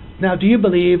 Now, do you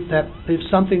believe that if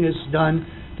something is done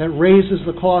that raises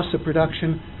the cost of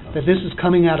production, that this is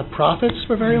coming out of profits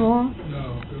for very long?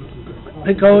 No.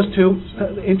 It goes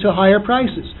into higher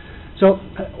prices. So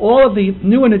all of the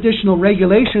new and additional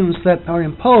regulations that are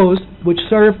imposed, which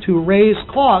serve to raise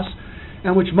costs,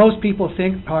 and which most people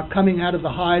think are coming out of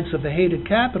the hides of the hated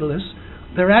capitalists,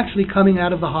 they're actually coming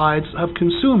out of the hides of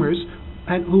consumers,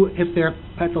 and who, if they're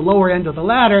at the lower end of the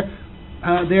ladder,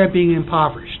 they're being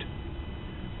impoverished.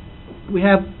 We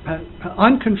have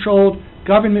uncontrolled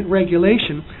government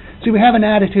regulation. See, we have an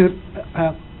attitude,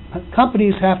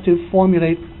 companies have to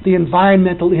formulate the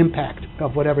environmental impact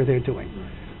of whatever they're doing.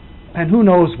 And who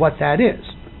knows what that is?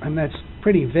 And that's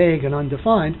pretty vague and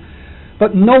undefined.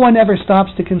 But no one ever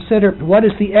stops to consider what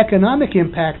is the economic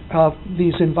impact of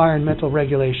these environmental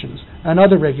regulations and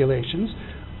other regulations.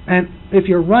 And if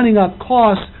you're running up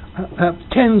costs,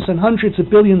 tens and hundreds of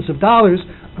billions of dollars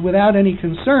without any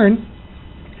concern,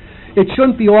 it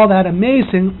shouldn't be all that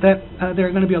amazing that there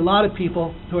are going to be a lot of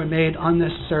people who are made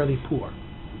unnecessarily poor.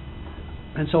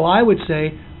 And so I would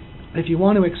say, if you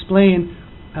want to explain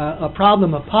a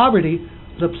problem of poverty,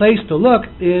 the place to look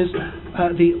is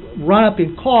the run-up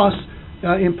in costs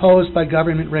imposed by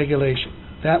government regulation.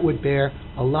 That would bear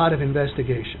a lot of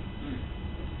investigation.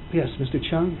 Yes, Mr.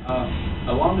 Chung?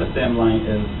 Along the same line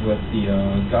as with the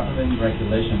government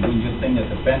regulation, do you think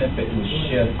that the benefit will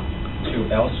shift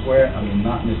to elsewhere? I mean,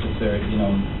 not necessarily,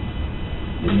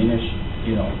 diminish,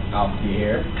 out the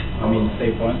air. I mean,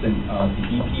 say for instance,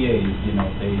 the EPA,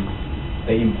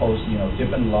 they impose,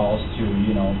 different laws to,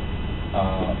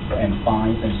 and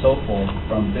fines and so forth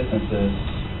from businesses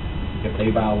if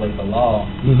they violate the law.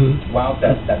 Mm-hmm. While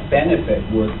that benefit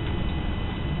would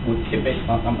keep it,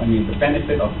 the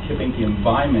benefit of keeping the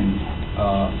environment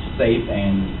safe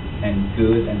and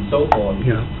good and so forth,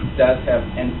 does have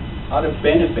other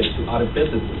benefits to other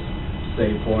businesses.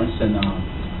 Say, for instance,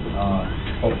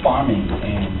 for farming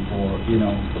and for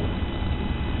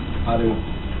other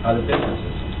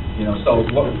businesses.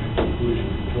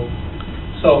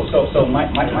 So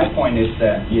my point is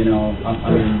that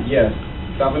yes,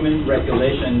 government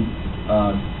regulation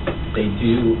they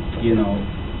do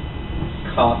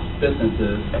cost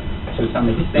businesses to some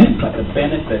extent, but the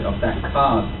benefit of that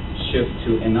cost shift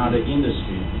to another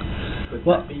industry.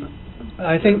 Well,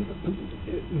 I think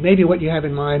maybe what you have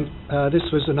in mind, this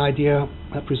was an idea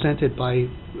presented by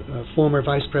former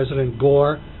Vice President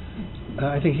Gore.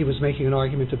 I think he was making an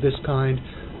argument of this kind,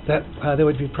 that there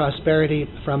would be prosperity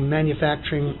from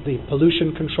manufacturing the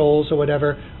pollution controls or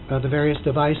whatever, the various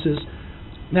devices.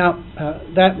 Now,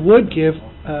 that would give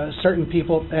certain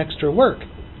people extra work,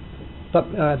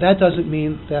 but that doesn't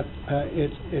mean that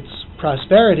it's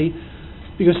prosperity,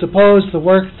 because suppose the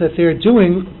work that they're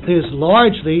doing is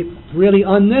largely really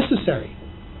unnecessary.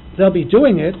 They'll be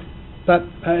doing it, but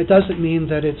it doesn't mean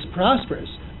that it's prosperous.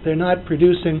 They're not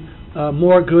producing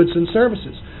more goods and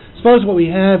services. Suppose what we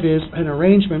have is an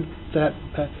arrangement that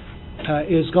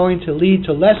is going to lead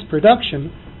to less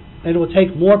production, and it will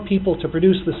take more people to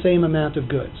produce the same amount of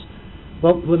goods.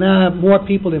 Well, we'll now have more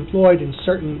people employed in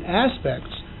certain aspects,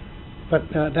 but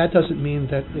that doesn't mean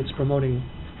that it's promoting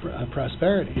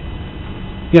prosperity.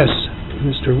 Yes,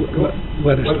 Mr.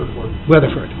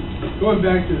 Weatherford. Going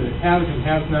back to the haves and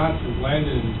have-nots that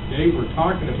Landon and Dave were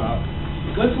talking about,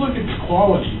 let's look at the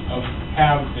quality of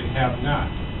haves and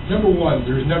have-nots. Number one,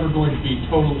 there's never going to be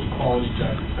total equality,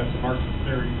 Judge. That's a Marxist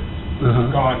theory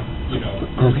that's gone,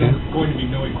 there's going to be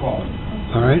no equality.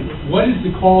 All right. What is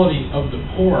the quality of the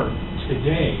poor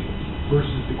today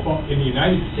versus in the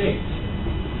United States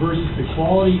versus the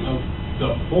quality of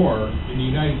the poor in the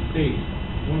United States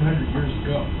 100 years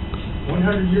ago.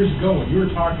 100 years ago, when you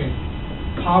were talking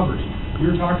poverty,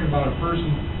 you were talking about a person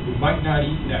who might not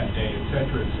eat that day, et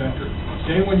cetera, et cetera.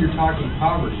 Today, when you're talking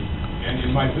poverty, and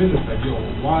in my business, I deal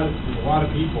with a lot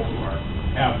of people who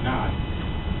have not.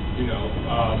 You know,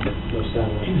 there's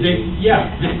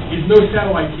no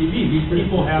satellite TV. These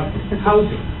people have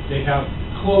housing, they have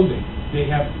clothing, they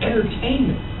have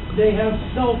entertainment, they have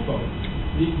cell phones,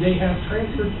 they have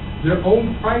their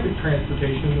own private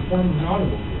transportation in the form of an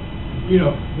automobile. You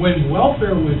know, when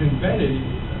welfare was invented,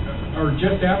 or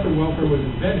just after welfare was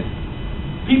invented,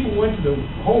 people went to the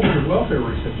homes of welfare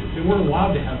recipients. They weren't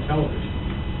allowed to have television.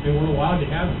 They weren't allowed to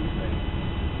have these things.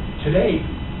 Today,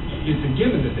 it's a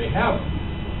given that they have them.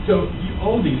 So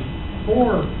these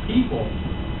poor people,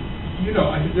 you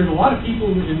know, there's a lot of people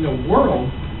in the world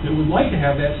that would like to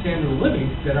have that standard of living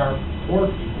that our poor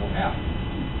people have.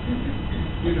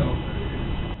 You know.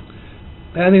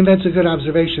 I think that's a good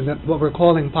observation, that what we're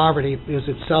calling poverty is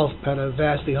itself at a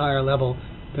vastly higher level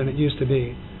than it used to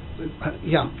be. Didn't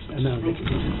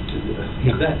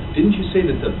you say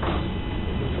that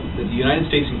the United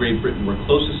States and Great Britain were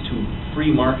closest to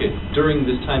free market during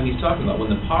this time he's talking about, when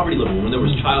the poverty level, when there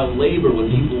was child labor,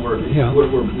 when people were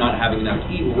not having enough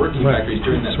to eat, were working factories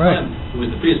during that time, it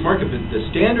was the freest market, but the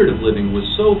standard of living was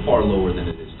so far lower than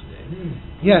it is today.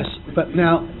 Yes, but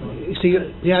now, you see,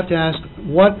 you have to ask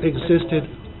what existed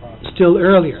still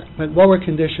earlier. But what were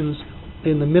conditions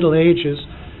in the Middle Ages?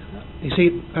 You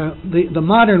see, the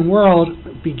modern world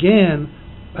began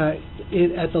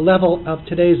at the level of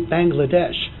today's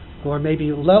Bangladesh, or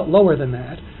maybe lower than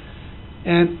that.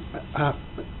 And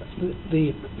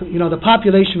the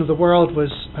population of the world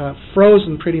was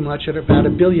frozen pretty much at about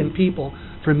 1 billion people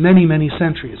for many, many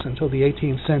centuries, until the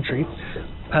 18th century,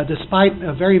 despite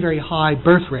a very, very high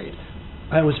birth rate.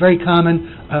 It was very common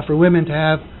for women to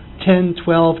have 10,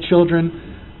 12 children,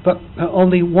 but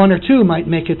only 1 or 2 might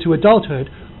make it to adulthood,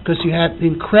 because you had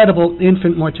incredible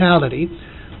infant mortality.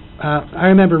 I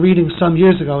remember reading some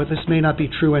years ago, this may not be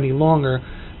true any longer,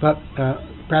 but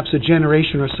perhaps a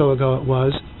generation or so ago it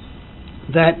was,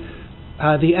 that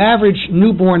the average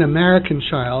newborn American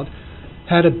child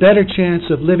had a better chance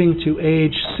of living to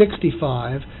age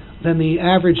 65 than the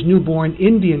average newborn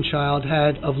Indian child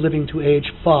had of living to age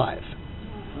 5.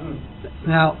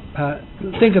 Now,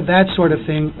 think of that sort of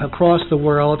thing across the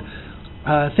world.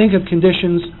 Think of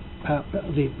conditions,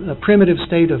 the primitive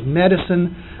state of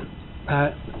medicine.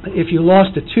 If you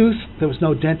lost a tooth, there was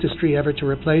no dentistry ever to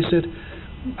replace it.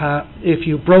 If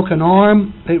you broke an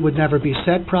arm, it would never be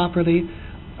set properly.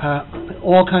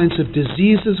 All kinds of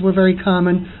diseases were very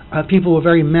common. People were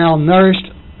very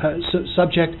malnourished,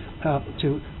 subject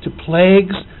to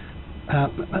plagues.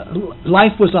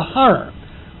 Life was a horror.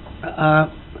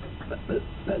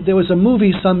 There was a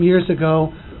movie some years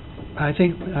ago, I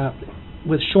think,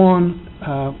 with Sean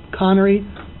Connery,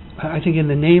 I think In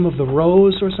the Name of the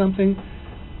Rose or something,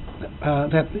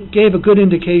 that gave a good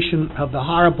indication of the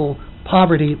horrible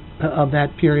poverty of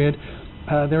that period.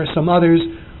 There are some others.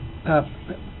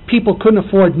 People couldn't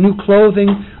afford new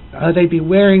clothing. They'd be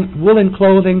wearing woolen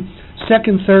clothing,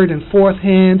 second, third, and fourth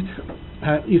hand.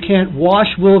 You can't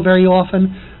wash wool very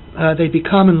often. They'd be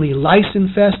commonly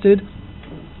lice-infested.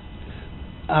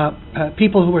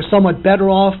 People who were somewhat better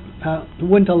off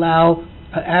wouldn't allow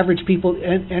average people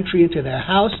entry into their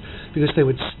house because they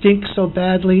would stink so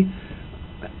badly.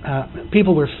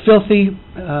 People were filthy,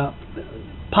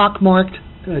 pockmarked,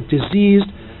 diseased.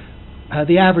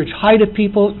 The average height of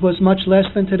people was much less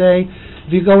than today.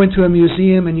 If you go into a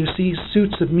museum and you see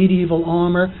suits of medieval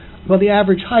armor, well, the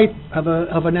average height of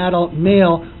an adult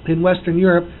male in Western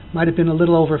Europe might have been a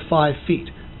little over 5 feet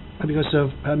because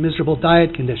of miserable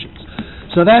diet conditions.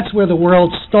 So that's where the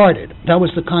world started. That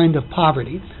was the kind of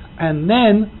poverty. And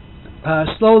then,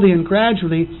 slowly and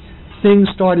gradually, things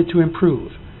started to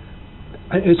improve.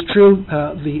 It's true,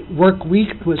 the work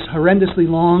week was horrendously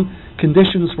long,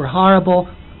 conditions were horrible,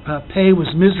 pay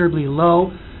was miserably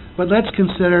low, but let's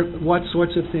consider what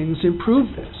sorts of things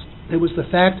improved this. It was the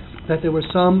fact that there were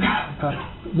some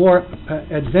more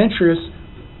adventurous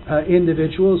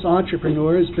individuals,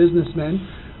 entrepreneurs, businessmen.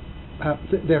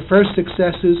 Their first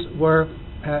successes were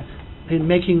in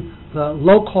making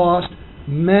low-cost,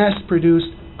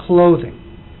 mass-produced clothing.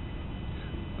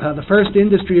 The first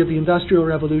industry of the Industrial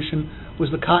Revolution was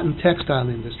the cotton textile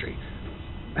industry.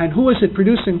 And who was it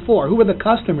producing for? Who were the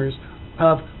customers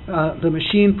of the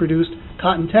machine-produced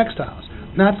cotton textiles?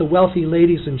 Not the wealthy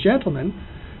ladies and gentlemen,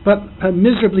 but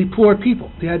miserably poor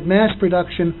people. They had mass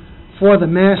production for the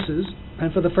masses,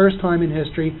 and for the first time in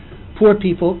history, poor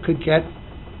people could get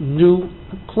new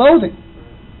clothing.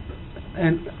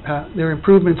 And there are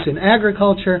improvements in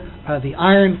agriculture, the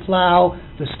iron plow,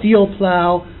 the steel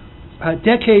plow.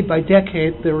 Decade by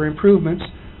decade, there were improvements.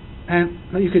 And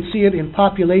you could see it in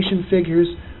population figures.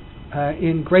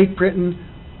 In Great Britain,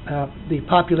 the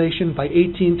population by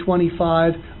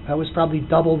 1825 was probably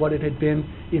double what it had been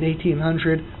in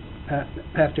 1800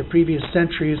 after previous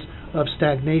centuries of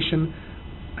stagnation.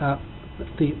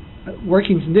 The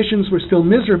working conditions were still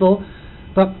miserable,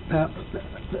 but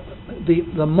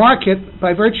the market,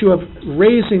 by virtue of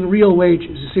raising real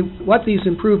wages, you see what these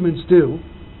improvements do,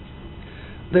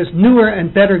 there's newer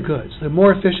and better goods. They're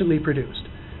more efficiently produced.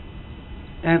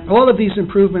 And all of these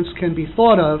improvements can be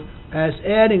thought of as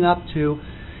adding up to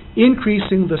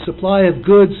increasing the supply of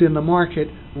goods in the market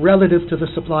relative to the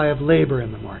supply of labor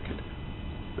in the market.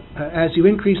 As you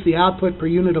increase the output per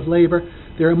unit of labor,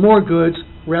 there are more goods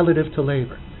relative to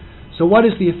labor. So what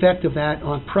is the effect of that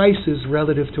on prices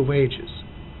relative to wages?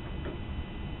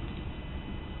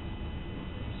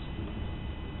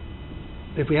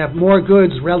 If we have more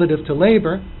goods relative to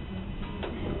labor,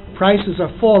 prices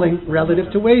are falling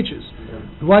relative to wages.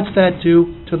 What's that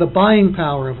do to the buying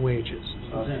power of wages?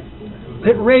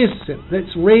 It raises it.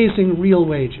 It's raising real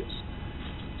wages.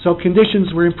 So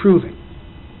conditions were improving.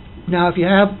 Now, if you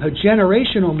have a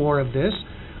generation or more of this,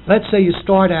 let's say you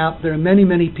start out, there are many,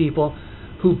 many people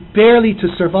who barely to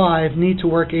survive need to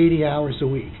work 80 hours a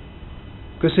week.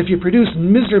 Because if you produce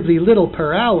miserably little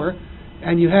per hour,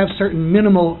 and you have certain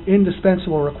minimal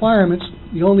indispensable requirements,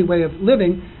 the only way of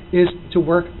living is to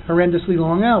work horrendously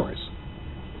long hours.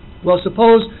 Well,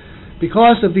 suppose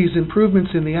because of these improvements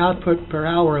in the output per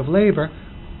hour of labor,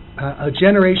 a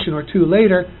generation or two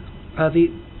later,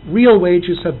 the real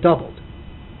wages have doubled.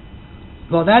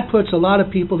 Well, that puts a lot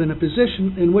of people in a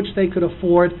position in which they could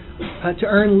afford to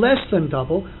earn less than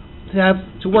double,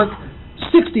 to work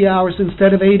 60 hours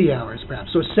instead of 80 hours,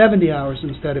 perhaps, or 70 hours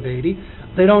instead of 80.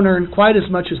 They don't earn quite as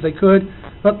much as they could,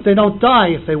 but they don't die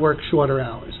if they work shorter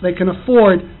hours. They can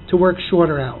afford to work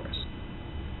shorter hours.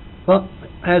 Well,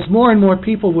 as more and more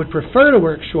people would prefer to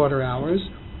work shorter hours,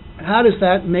 how does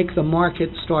that make the market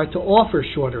start to offer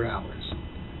shorter hours?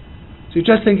 So you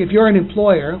just think if you're an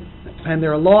employer and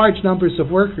there are large numbers of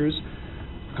workers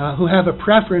who have a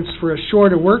preference for a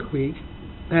shorter work week,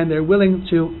 and they're willing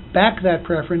to back that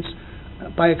preference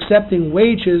by accepting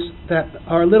wages that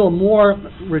are a little more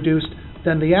reduced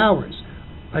than the hours.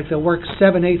 Like they'll work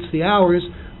 7/8 the hours,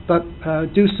 but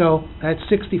do so at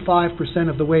 65%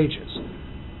 of the wages.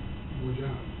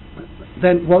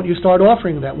 Then won't you start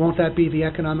offering that? Won't that be the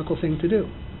economical thing to do?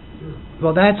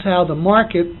 Well, that's how the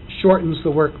market shortens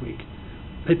the work week.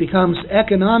 It becomes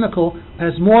economical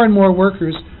as more and more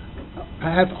workers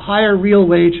have higher real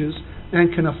wages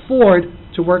and can afford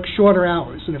to work shorter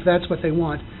hours. And if that's what they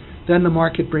want, then the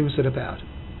market brings it about.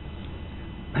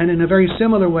 And in a very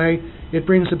similar way, it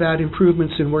brings about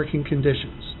improvements in working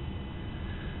conditions.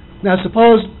 Now,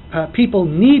 suppose people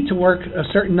need to work a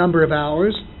certain number of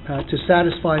hours to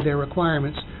satisfy their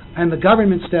requirements, and the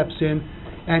government steps in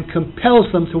and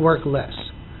compels them to work less.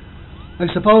 I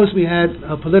suppose we had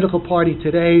a political party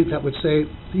today that would say,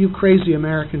 you crazy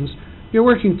Americans, you're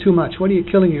working too much. What are you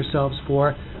killing yourselves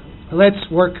for? Let's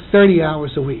work 30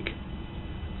 hours a week.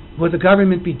 Would the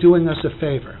government be doing us a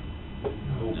favor?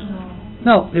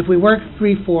 No. If we work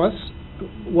 3/4,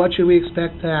 what should we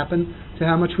expect to happen to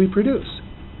how much we produce?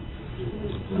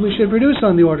 We should produce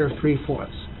on the order of 3/4.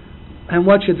 And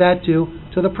what should that do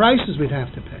to the prices we'd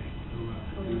have to pay?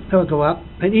 They would go up.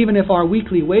 And even if our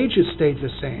weekly wages stayed the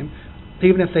same,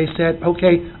 even if they said,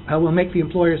 okay, we'll make the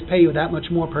employers pay you that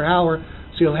much more per hour,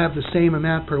 so you'll have the same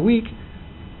amount per week,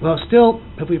 well, still,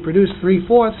 if we produce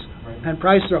 3/4 and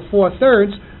prices are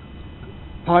 4/3,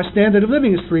 our standard of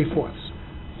living is 3/4.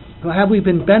 Well, have we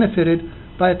been benefited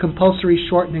by a compulsory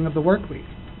shortening of the work week?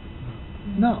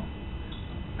 No.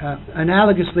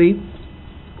 Analogously,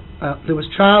 there was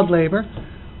child labor.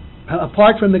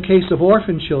 Apart from the case of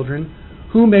orphan children,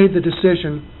 who made the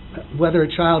decision whether a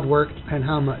child worked and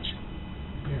how much?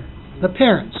 The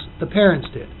parents. The parents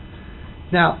did.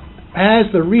 Now,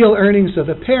 as the real earnings of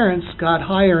the parents got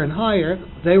higher and higher,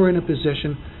 they were in a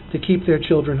position to keep their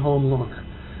children home longer.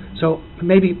 So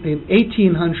maybe in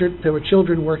 1800, there were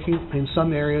children working in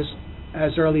some areas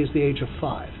as early as the age of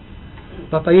 5.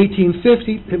 But by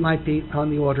 1850, it might be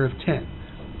on the order of 10.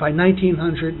 By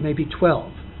 1900, maybe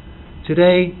 12.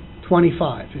 Today,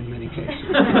 25 in many cases.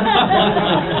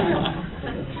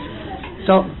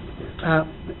 So,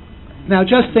 now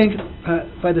just think,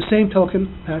 by the same token,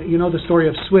 you know the story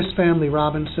of Swiss Family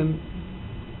Robinson.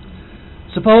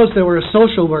 Suppose there were a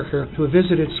social worker who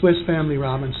visited Swiss Family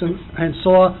Robinson and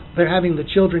saw they're having the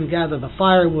children gather the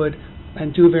firewood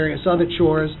and do various other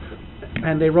chores,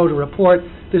 and they wrote a report,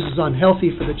 this is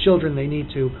unhealthy for the children, they need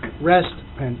to rest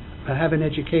and have an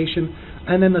education,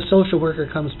 and then the social worker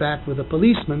comes back with a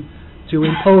policeman to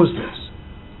impose this.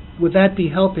 Would that be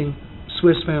helping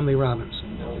Swiss Family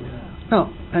Robinson?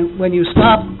 No. And when you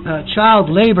stop child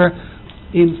labor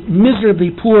in miserably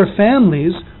poor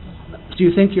families, do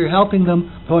you think you're helping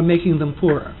them or making them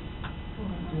poorer?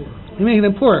 You're making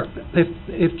them poorer.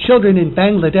 If children in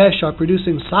Bangladesh are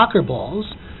producing soccer balls,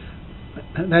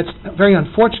 that's very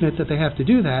unfortunate that they have to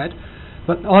do that,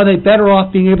 but are they better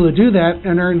off being able to do that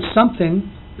and earn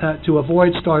something to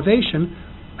avoid starvation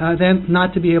than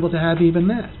not to be able to have even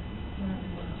that?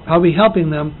 Are we helping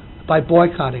them by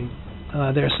boycotting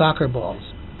their soccer balls?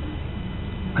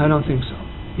 I don't think so.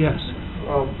 Yes?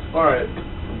 All right.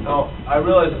 Now, I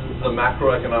realize this is a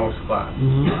macroeconomics class,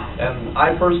 and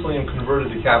I personally am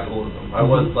converted to capitalism. I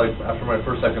was, like, after my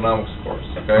first economics course,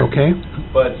 okay? Okay.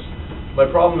 But my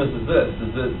problem is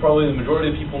that probably the majority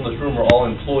of people in this room are all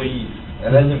employees,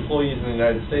 and as employees in the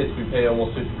United States, we pay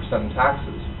almost 50% in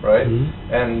taxes, right?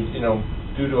 And, you know,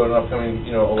 due to an upcoming,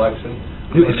 you know, election...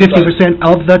 50%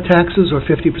 of the taxes or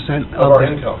 50% of our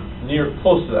income?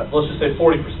 Close to that. Let's just say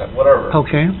 40%, whatever.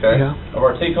 Okay. Yeah. Of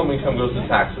our take-home income goes to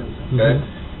taxes, okay?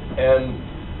 And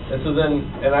so then,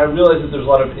 and I realize that there's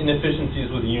a lot of inefficiencies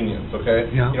with unions,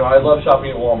 okay? Yeah. You know, I love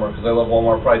shopping at Walmart because I love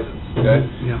Walmart prices, okay?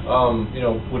 Yeah. You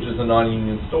know, which is a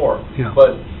non-union store. Yeah.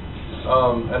 But,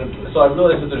 and so I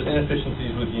realize that there's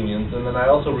inefficiencies with unions, and then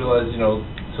I also realize, you know,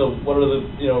 so what are the,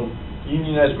 you know,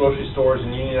 unionized grocery stores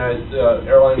and unionized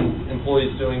airline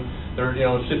employees doing? They're, you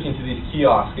know, shifting to these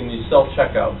kiosks and these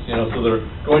self-checkouts, you know, so they're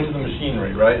going to the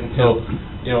machinery, right? And so,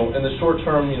 you know, in the short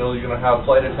term, you know, you're going to have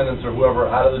flight attendants or whoever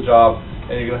out of the job,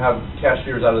 and you're going to have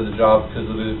cashiers out of the job because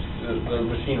of the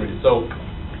machinery. So,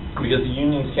 because the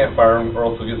unions can't fire them or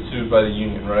else they'll get sued by the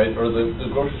union, right? Or the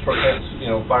grocery store can't,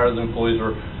 you know, fire the employees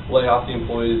or lay off the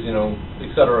employees, you know,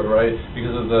 et cetera, right?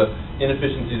 Because of the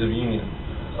inefficiencies of unions.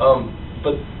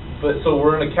 But so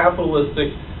we're in a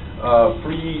capitalistic,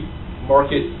 free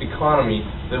market economy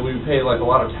that we pay like a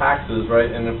lot of taxes, right?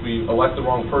 And if we elect the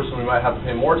wrong person, we might have to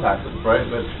pay more taxes, right?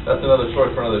 But that's another story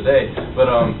for another day. But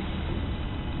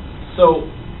so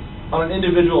on an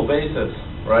individual basis,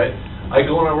 right? I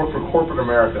go and I work for corporate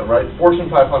America, right? Fortune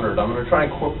 500. I'm going to try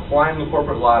and climb the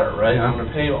corporate ladder, right? Yeah. I'm going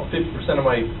to pay 50% of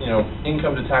my, you know,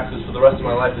 income to taxes for the rest of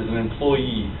my life as an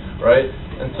employee, right?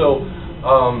 And so,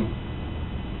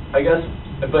 I guess.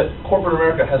 But corporate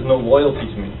America has no loyalty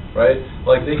to me, right?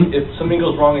 Like, if something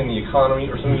goes wrong in the economy,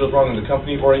 or something goes wrong in the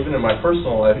company, or even in my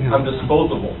personal life, I'm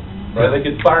disposable, right? They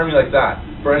could fire me like that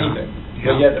for anything.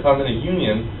 But yet, if I'm in a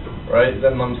union, right,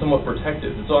 then I'm somewhat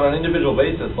protected. And so on an individual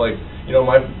basis, like, you know,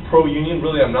 my pro-union,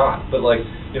 really I'm not. But, like,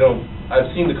 you know, I've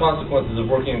seen the consequences of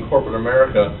working in corporate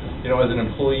America, you know, as an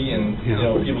employee, and, you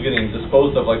know, people getting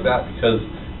disposed of like that because,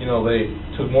 you know, they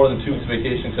took more than 2 weeks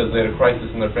vacation because they had a crisis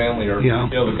in their family, or, you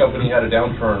know, the company had a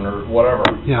downturn, or whatever.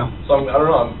 Yeah. So I don't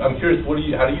know, I'm curious, how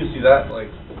do you see that, like,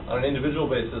 on an individual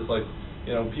basis, like,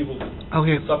 you know, people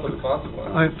suffer the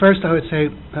consequences? First, I would say,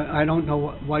 I don't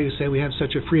know why you say we have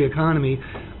such a free economy.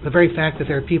 The very fact that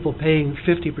there are people paying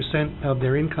 50% of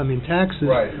their income in taxes,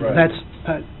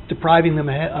 that's depriving them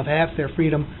of half their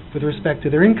freedom with respect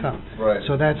to their income. Right.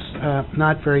 So that's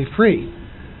not very free.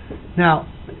 Now,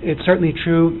 it's certainly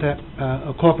true that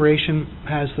a corporation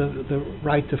has the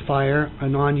right to fire a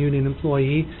non-union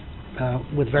employee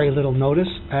with very little notice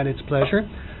at its pleasure,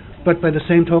 but by the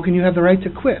same token, you have the right to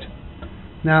quit.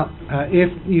 Now,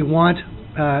 if you want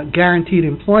guaranteed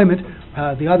employment,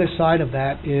 the other side of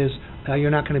that is you're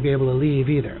not going to be able to leave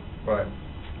either. Right.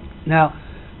 Now,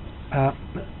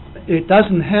 it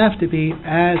doesn't have to be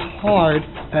as hard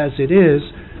as it is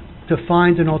to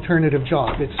find an alternative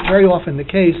job. It's very often the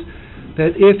case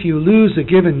that if you lose a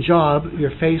given job,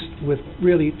 you're faced with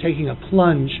really taking a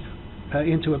plunge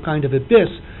into a kind of abyss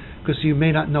because you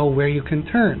may not know where you can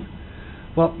turn.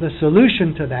 Well, the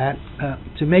solution to that,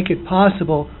 to make it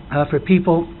possible for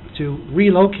people to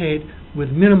relocate with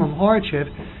minimum hardship,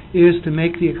 is to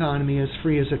make the economy as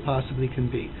free as it possibly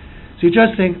can be. So you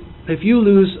just think, if you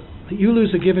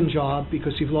lose a given job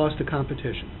because you've lost a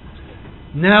competition,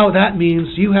 now that means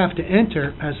you have to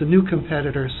enter as a new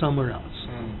competitor somewhere else.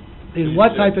 In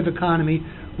what type of economy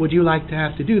would you like to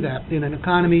have to do that? In an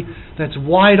economy that's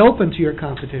wide open to your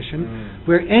competition,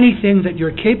 where anything that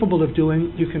you're capable of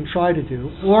doing, you can try to do,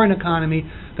 or an economy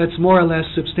that's more or less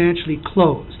substantially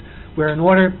closed, where in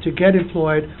order to get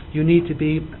employed, you need to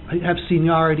have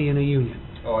seniority in a union.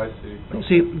 Oh, I see. Okay.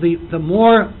 See, the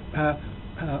more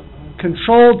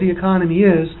controlled the economy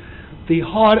is, the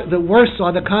worse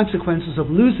are the consequences of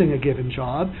losing a given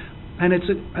job, and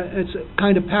it's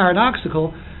kind of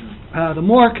paradoxical. The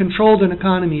more controlled an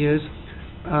economy is,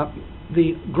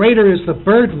 the greater is the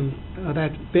burden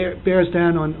that bears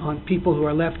down on people who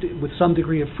are left with some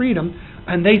degree of freedom,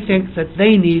 and they think that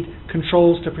they need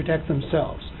controls to protect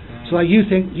themselves. So you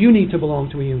think you need to belong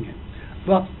to a union.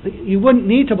 Well, you wouldn't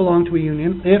need to belong to a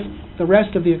union if the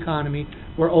rest of the economy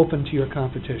were open to your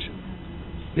competition.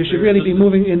 You should really be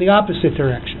moving in the opposite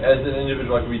direction. As an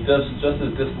individual, I can be just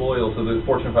as disloyal to the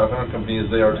Fortune 500 company as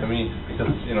they are to me,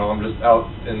 because I'm just out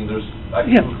and I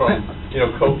can move from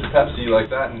Coke to Pepsi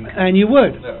like that. And you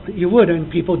would,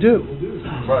 and people do.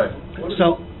 Right.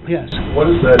 So yes. What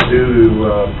does that do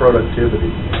to productivity?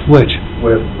 Which?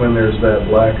 When there's that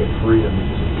lack of freedom,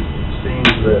 it seems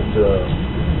that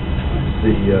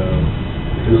the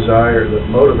desire, the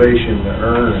motivation to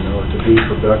earn or to be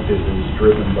productive is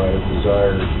driven by a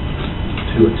desire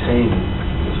to attain.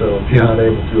 So if you're not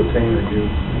able to attain it, you're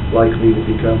likely to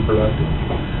become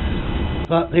productive.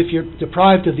 But if you're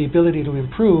deprived of the ability to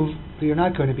improve, you're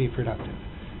not going to be productive.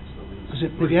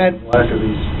 If you had lacking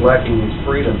these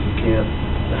freedoms, you can't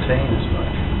attain as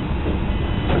much.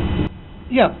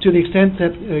 Yeah, to the extent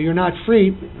that you're not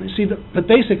free. See, the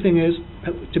basic thing is,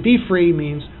 to be free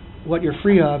means what you're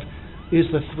free of is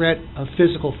the threat of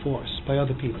physical force by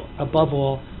other people, above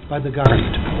all by the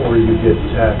government. Or you get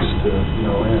taxed to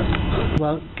no end.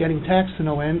 Well, getting taxed to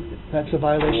no end, that's a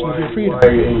violation of your freedom.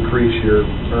 Why increase your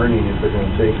earning if they're going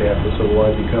to take half it, so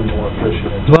why become more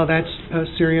efficient? Well, that's a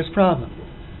serious problem.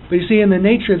 But you see, in the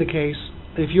nature of the case,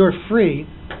 if you're free,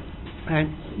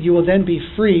 and you will then be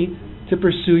free to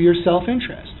pursue your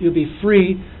self-interest. You'll be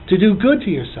free to do good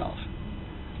to yourself.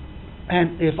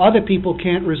 And if other people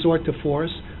can't resort to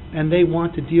force, and they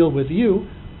want to deal with you,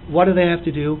 what do they have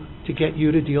to do to get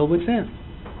you to deal with them?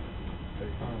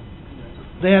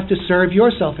 They have to serve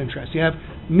your self-interest. You have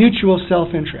mutual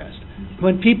self-interest.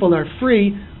 When people are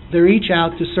free, they're each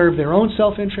out to serve their own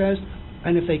self-interest,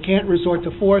 and if they can't resort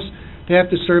to force, they have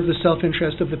to serve the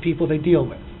self-interest of the people they deal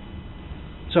with.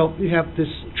 So you have this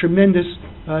tremendous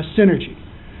synergy.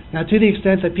 Now, to the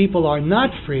extent that people are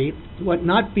not free, what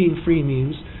not being free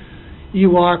means,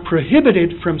 you are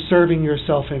prohibited from serving your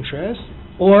self-interest,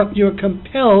 or you're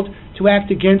compelled to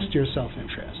act against your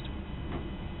self-interest.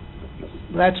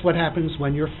 That's what happens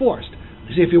when you're forced.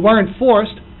 See, if you weren't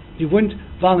forced, you wouldn't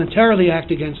voluntarily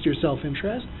act against your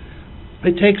self-interest.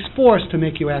 It takes force to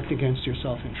make you act against your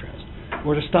self-interest,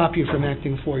 or to stop you from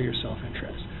acting for your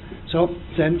self-interest. So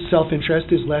then self-interest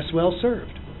is less well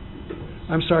served.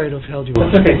 I'm sorry to have held you up.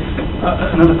 That's okay.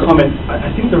 Another comment.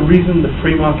 I think the reason the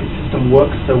free market system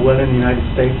works so well in the United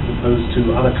States as opposed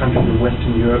to other countries in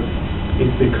Western Europe is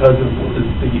because of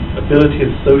the ability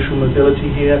of social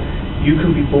mobility here. You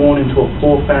can be born into a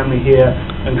poor family here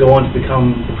and go on to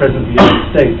become the President of the United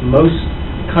States. Most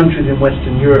countries in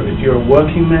Western Europe, if you're a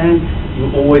working man, you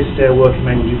always stay a working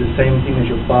man. You do the same thing as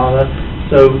your father.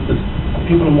 So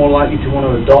people are more likely to want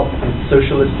to adopt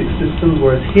socialistic systems,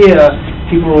 whereas here,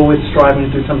 people are always striving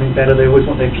to do something better. They always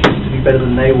want their kids to be better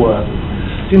than they were.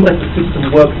 It seems like the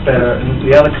system works better, and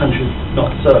the other countries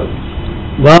not so.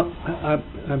 Well,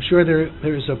 I'm sure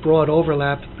there's a broad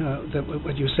overlap that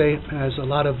what you say has a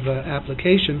lot of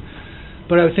application,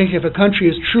 but I think if a country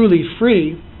is truly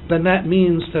free, then that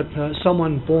means that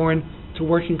someone born to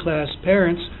working class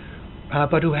parents,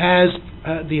 but who has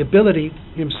the ability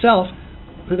himself,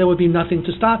 there would be nothing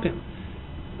to stop him.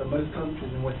 But most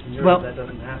countries in Western Europe, that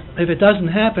doesn't happen. If it doesn't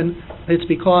happen, it's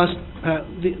because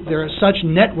there are such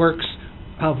networks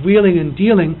of wheeling and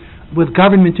dealing with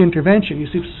government intervention. You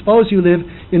see, suppose you live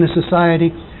in a society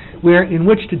where in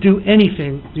which to do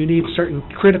anything, you need certain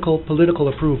critical political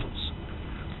approvals.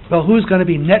 Well, who's going to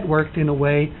be networked in a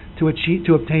way to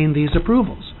obtain these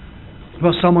approvals?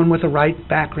 Well, someone with the right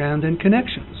background and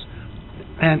connections.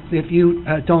 And if you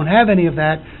don't have any of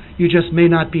that, you just may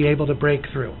not be able to break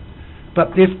through.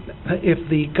 But if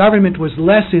the government was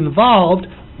less involved,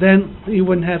 then you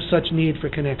wouldn't have such need for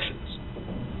connections.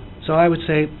 So I would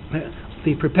say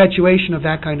the perpetuation of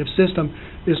that kind of system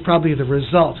is probably the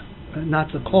result,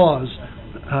 not the cause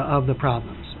of the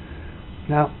problems.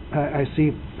 Now, I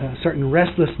see a certain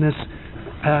restlessness.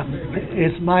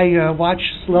 Is my watch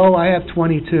slow? I have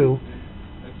 22.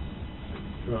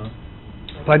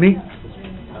 Pardon me?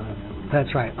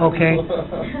 That's right. Okay.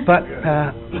 But,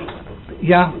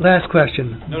 yeah, last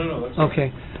question. No.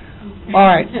 Okay. All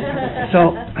right.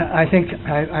 So I think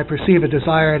I perceive a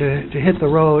desire to hit the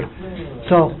road.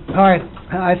 So, all right.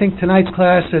 I think tonight's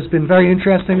class has been very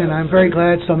interesting, and I'm very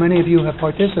glad so many of you have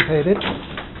participated.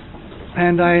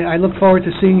 And I look forward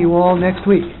to seeing you all next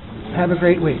week. Have a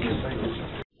great week.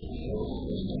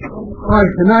 All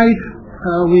right. Tonight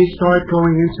we start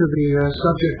going into the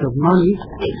subject of money.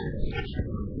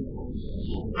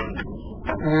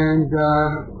 And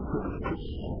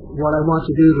what I want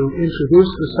to do to introduce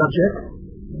the subject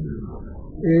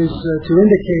is to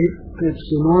indicate its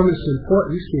enormous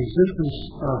importance, the existence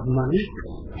of money.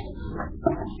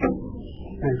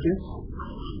 Thank you.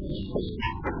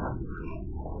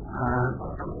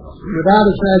 Without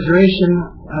exaggeration,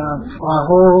 our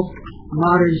whole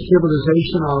modern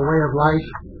civilization, our way of life,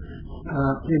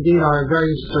 indeed our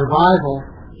very survival,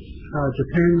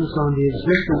 depends on the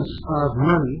existence of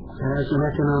money as an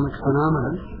economic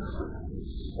phenomenon.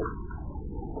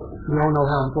 We all know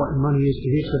how important money is to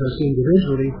each of us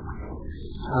individually.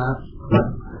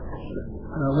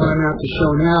 What I'm about to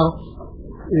show now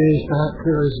is that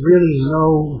there is really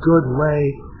no good way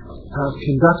of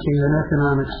conducting an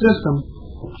economic system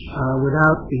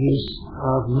without the use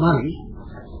of money.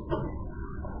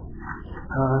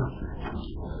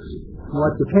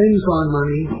 What depends on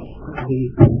money, the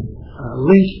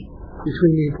link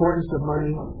between the importance of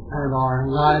money and our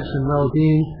lives and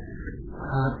well-being,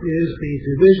 is the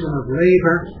division of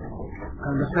labor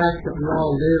and the fact that we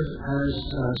all live as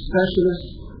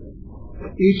specialists.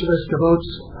 Each of us devotes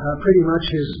pretty much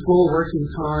his full working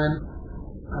time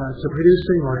to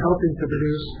producing or helping to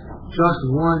produce just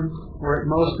one, or at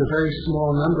most a very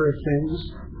small number of things,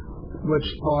 which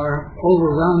are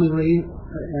overwhelmingly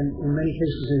and in many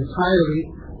cases entirely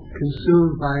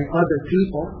consumed by other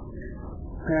people.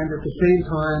 And at the same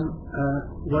time,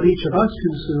 what each of us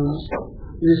consumes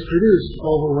is produced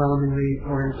overwhelmingly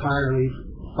or entirely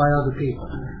by other people.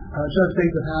 Just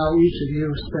think of how each of you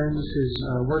spends his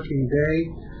working day.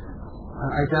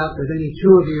 I doubt that any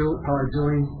two of you are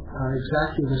doing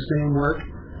exactly the same work.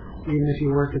 Even if you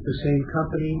work at the same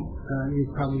company, you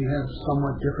probably have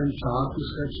somewhat different job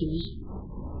descriptions.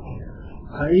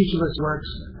 Each of us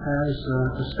works as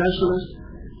a specialist,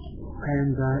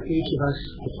 and each of us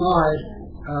supplied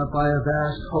by a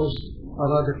vast host of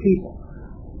other people.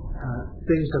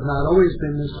 Things have not always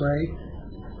been this way.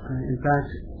 In fact,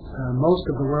 most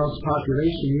of the world's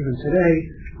population, even today,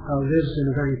 lives in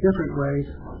a very different way.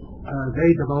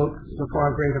 They devote the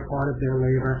far greater part of their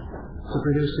labor to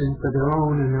producing for their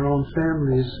own and their own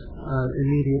families'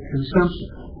 immediate consumption.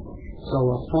 So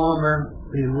a farmer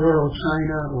in rural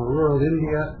China or rural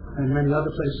India and many other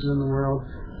places in the world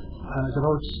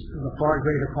devotes the far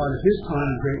greater part of his time,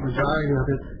 a great majority of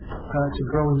it, to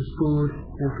growing food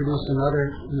and producing other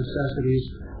necessities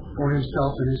for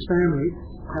himself and his family,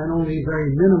 and only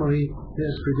very minimally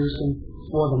is producing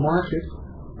for the market,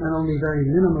 and only very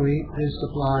minimally is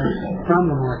supplied from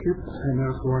the market, and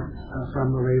therefore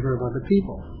from the labor of other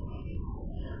people.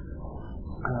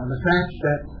 The fact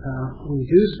that we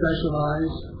do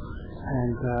specialize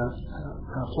and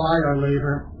apply our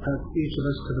labor, each of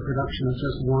us, to the production of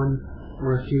just one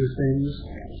or a few things,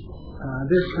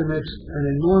 this permits an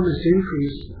enormous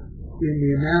increase in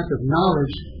the amount of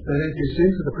knowledge that enters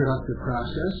into the productive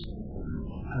process.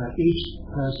 Each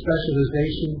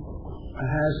specialization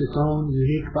has its own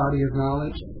unique body of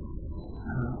knowledge.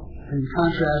 In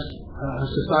contrast, a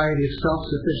society of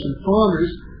self-sufficient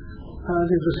farmers,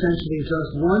 there's essentially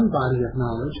just one body of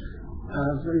knowledge,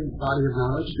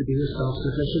 to be a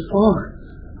self-sufficient farmer.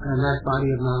 And that body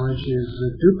of knowledge is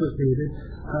duplicated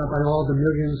by all the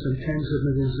millions and tens of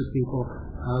millions of people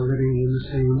living in the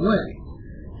same way.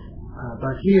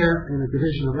 But here, in a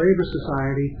division of labor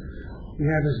society, we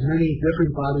have as many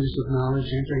different bodies of knowledge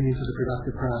entering into the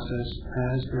productive process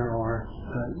as there are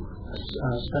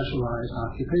specialized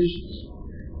occupations.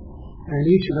 And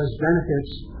each of us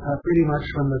benefits pretty much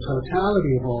from the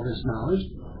totality of all this knowledge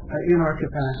in our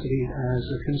capacity as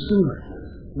a consumer.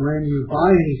 When you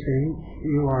buy anything,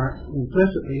 you are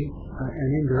implicitly and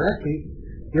indirectly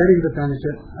getting the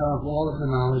benefit of all of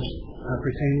the knowledge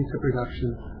pertaining to production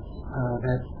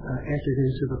that entered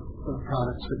into the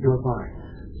products that you're buying.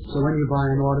 So when you buy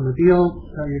an automobile,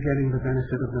 you're getting the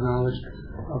benefit of the knowledge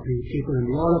of the people in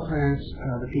the auto plants,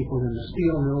 the people in the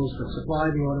steel mills that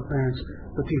supply the auto plants,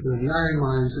 the people in the iron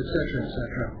mines, etc., etc.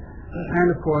 And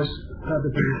of course,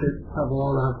 the benefit of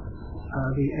all of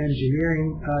the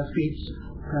engineering feats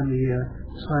and the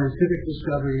scientific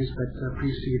discoveries that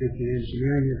preceded the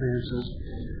engineering advances.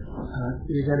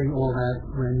 You're getting all that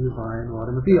when you buy an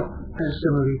automobile, and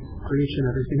similarly for each and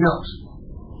everything else.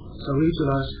 So each of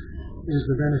us is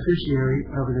the beneficiary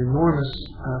of an enormous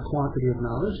quantity of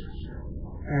knowledge,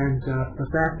 and the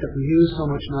fact that we use so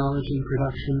much knowledge in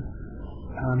production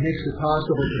makes it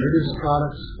possible to produce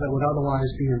products that would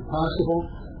otherwise be impossible.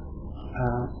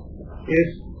 If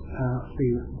the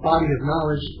body of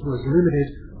knowledge was limited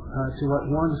to what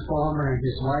one farmer and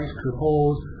his wife could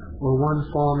hold or one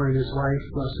farmer and his wife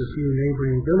plus a few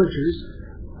neighboring villagers,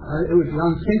 it would be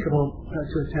unthinkable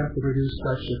to attempt to produce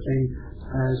such a thing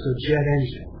as a jet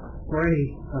engine or any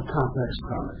complex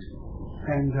product.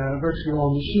 And virtually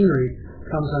all machinery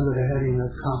comes under the heading of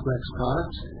complex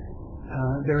products.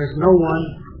 There is no one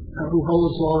who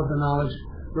holds all of the knowledge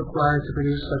required to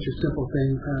produce such a simple thing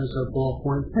as a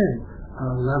ballpoint pen,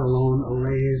 let alone a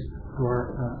lathe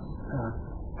or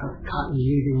cotton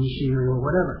weaving machinery or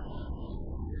whatever.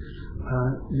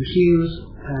 Machines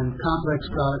and complex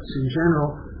products in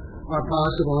general are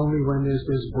possible only when there's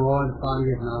this broad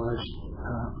body of knowledge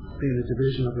in a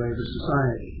division of labor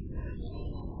society,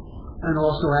 and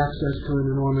also access to an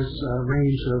enormous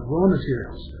range of raw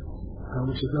materials,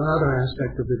 which is another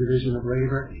aspect of the division of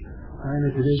labor. In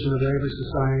a division of labor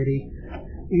society,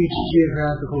 each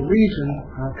geographical region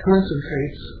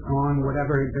concentrates on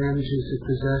whatever advantages it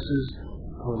possesses,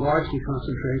 or largely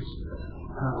concentrates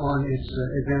on its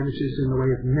advantages in the way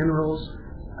of minerals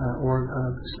or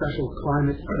special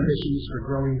climate conditions for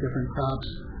growing different crops.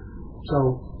 So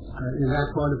in that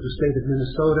part of the state of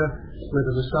Minnesota, where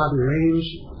the Wasabi Range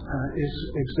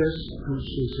exists, which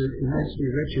is immensely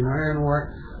rich in iron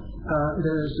ore,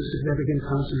 there is a significant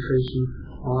concentration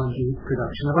on the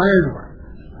production of iron ore.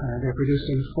 They're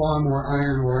producing far more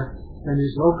iron ore than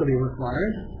is locally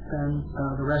required, and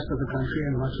the rest of the country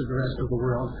and much of the rest of the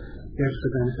world gets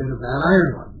the benefit of that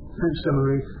iron ore. And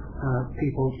similarly,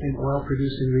 people in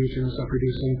oil-producing regions are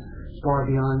producing far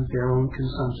beyond their own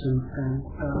consumption, and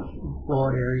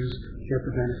broad areas get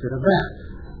the benefit of that.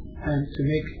 And to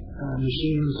make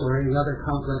machines or any other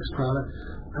complex product,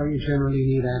 you generally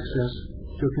need access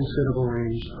to a considerable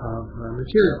range of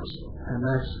materials, and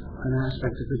that's an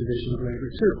aspect of the division of labor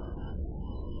too.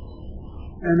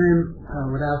 And then,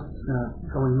 without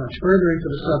going much further into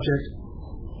the subject,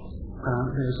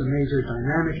 there's a major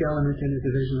dynamic element in the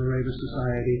division of labor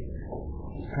society,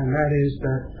 and that is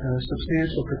that a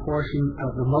substantial proportion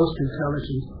of the most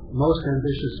intelligent, most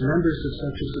ambitious members of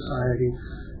such a society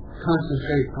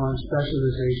concentrate on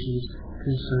specializations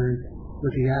concerned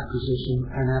with the acquisition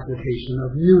and application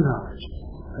of new knowledge.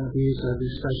 These are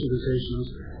the specializations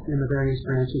in the various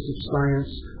branches of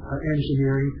science,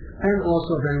 engineering, and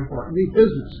also, very importantly,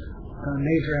 business. A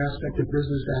major aspect of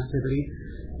business activity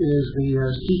is the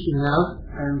seeking out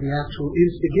and the actual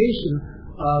instigation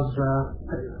of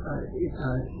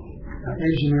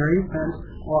engineering and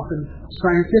often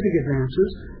scientific advances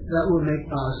that will make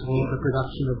possible the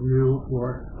production of new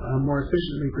or more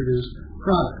efficiently produced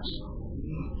products.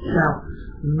 Now,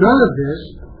 none of this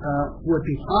would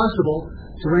be possible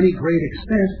to any great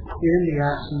extent in the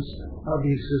absence of the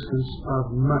existence of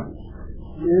money.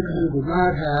 If we would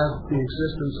not have the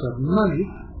existence of money,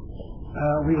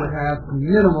 we would have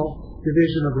minimal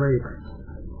division of labor.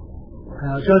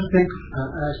 Just think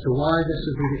as to why this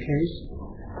would be the case.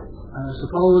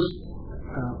 Suppose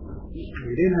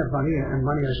we didn't have money, and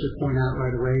money, I should point out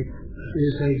right away,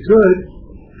 is a good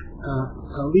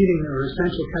leading or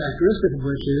essential characteristic of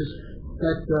which is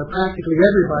that practically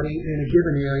everybody in a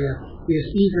given area is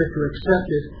eager to accept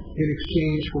it in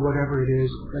exchange for whatever it is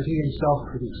that he himself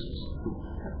produces.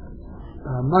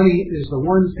 Money is the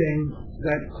one thing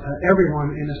that everyone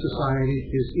in a society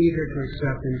is eager to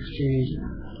accept in exchange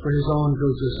for his own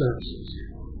goods or services.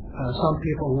 Some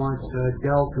people want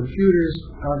Dell computers,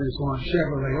 others want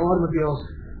Chevrolet automobiles,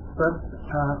 but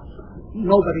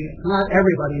not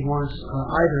everybody wants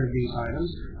either of these items,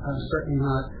 certainly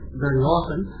not very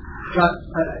often, but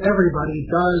everybody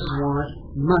does want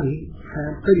money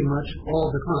pretty much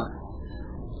all the time.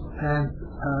 And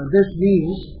this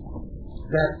means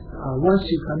that once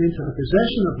you come into the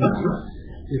possession of money,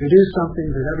 if it is something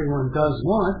that everyone does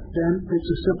want, then it's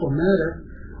a simple matter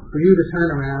for you to turn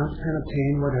around and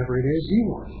obtain whatever it is you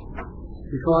want.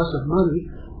 Because of money,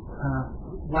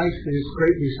 life is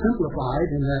greatly simplified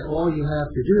in that all you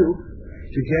have to do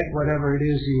to get whatever it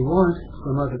is you want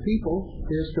from other people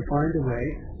is to find a way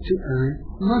to earn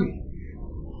money.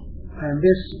 And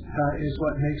this is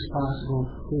what makes possible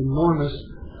the enormous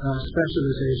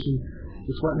specialization.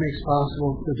 It's what makes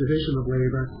possible the division of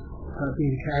labor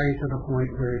being carried to the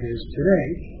point where it is today.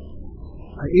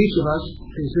 Each of us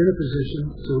is in a position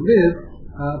to live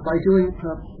by doing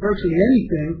virtually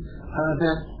anything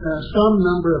that some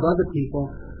number of other people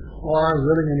are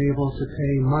willing and able to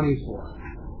pay money for.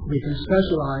 We can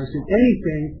specialize in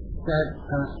anything that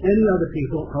any other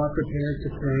people are prepared to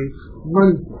pay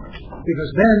money for.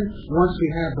 Because then, once we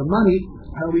have the money,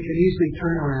 we can easily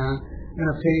turn around and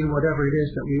obtain whatever it is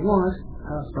that we want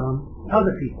from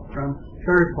other people, from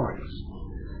third parties.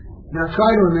 Now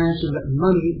try to imagine that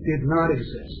money did not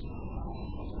exist.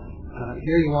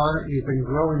 Here you are, you've been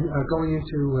going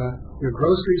into your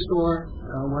grocery store,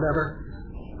 whatever,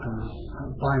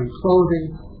 buying clothing,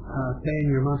 paying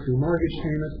your monthly mortgage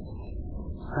payment.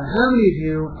 How many of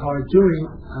you are doing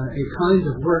a kind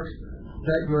of work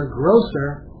that your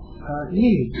grocer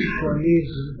needs, or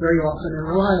needs very often and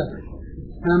reliably?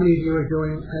 How many of you are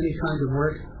doing any kind of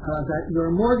work that your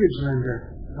mortgage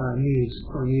lender needs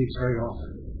or needs very often?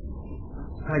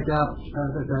 I doubt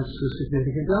that that's a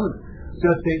significant element.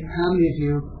 Just think how many of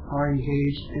you are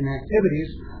engaged in activities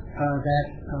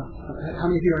how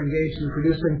many of you are engaged in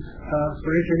producing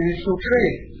for international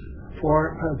trade,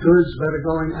 for goods that are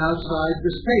going outside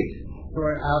the state,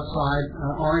 or outside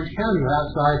Orange County, or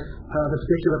outside the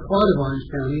particular part of Orange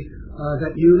County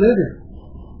that you live in?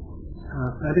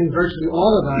 I think virtually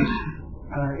all of us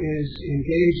is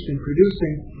engaged in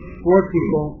producing for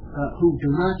people who do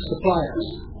not supply us.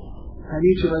 And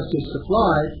each of us is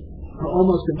supplied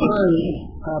almost entirely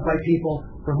by people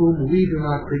for whom we do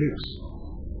not produce.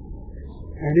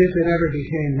 And if it ever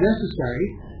became necessary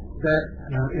that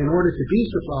in order to be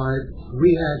supplied,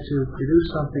 we had to produce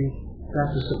something that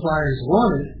the suppliers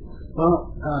wanted,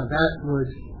 well, that would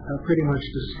pretty much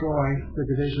destroy the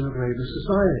division of labor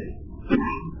society.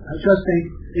 Just think,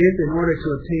 if in order to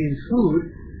obtain food,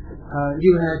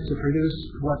 you had to produce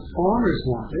what farmers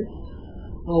wanted,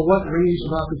 well, what range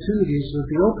of opportunities would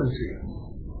be open to you?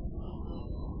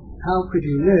 How could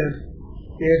you live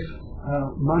if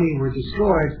money were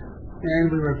destroyed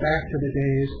and we were back to the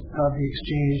days of the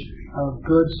exchange of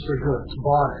goods for goods,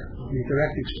 barter, the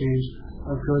direct exchange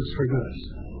of goods for goods?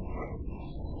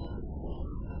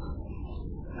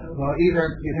 Well, either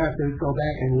you'd have to go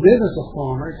back and live as a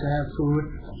farmer to have food,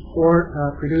 or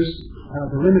produce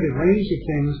the limited range of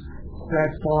things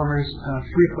that farmers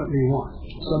frequently want.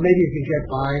 So maybe you could get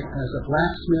by as a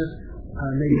blacksmith,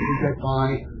 maybe you could get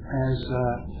by as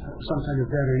some kind of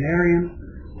veterinarian,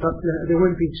 but there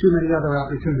wouldn't be too many other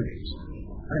opportunities.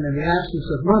 And in the absence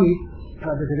of money,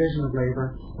 the division of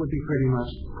labor would be pretty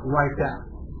much wiped out.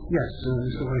 Yes,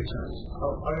 Mr. Whitechurch.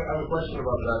 I have a question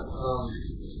about that.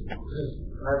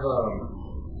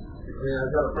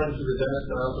 I've got a friend who's a dentist,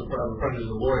 and I also have a friend who's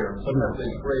a lawyer. Sometimes they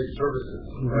trade services,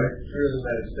 right, here in the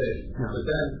United States. But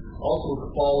then, also with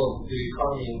the fall of the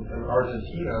economy in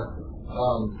Argentina,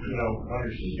 on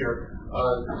your sheet here, I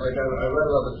read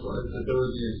about this, that there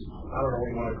was these, I don't know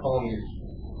what you want to call them, these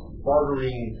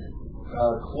bartering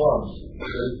clubs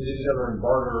that get together and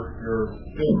barter your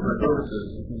goods for services,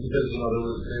 because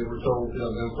they were so the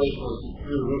inflation was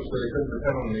through the roof, so they couldn't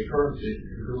depend on the currency.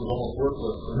 It was almost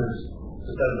worthless, so they just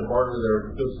decided to barter their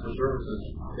goods for services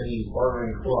in these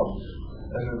bartering clubs.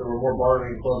 And there were more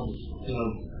bartering clubs,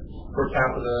 per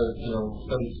capita, since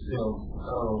I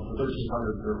don't know, the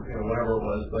 1300s or whatever it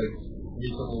was, like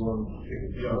recently when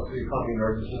the economy in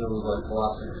Argentina was like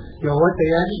collapsing. What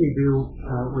they actually do,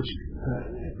 which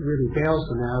really bails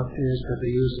them out, is that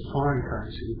they use a foreign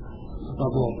currency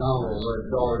above all dollars.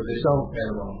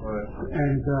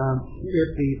 And if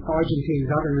the Argentine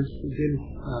government didn't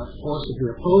forcibly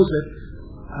oppose it,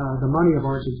 the money of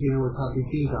Argentina would probably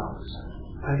be dollars.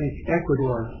 I think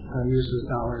Ecuador uses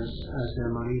dollars as their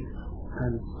money,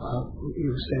 and you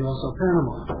say also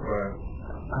Panama.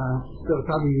 There will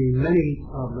probably be many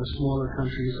of the smaller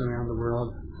countries around the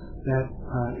world that,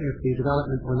 if the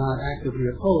development were not actively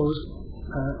opposed,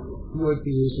 would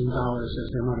be using dollars as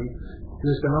their money,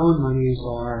 because their own monies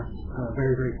are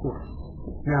very, very poor.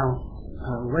 Now,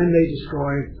 when they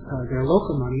destroy their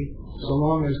local money, so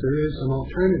long as there is an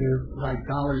alternative like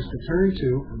dollars to turn to,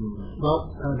 well,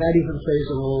 that even plays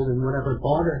a role in whatever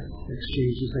barter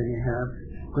exchanges they may have,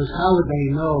 because how would they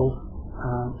know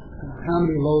how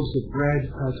many loaves of bread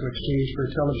to exchange for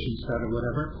a television set or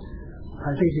whatever?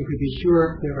 I think you could be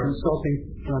sure they're consulting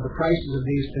the prices of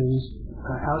these things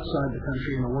outside the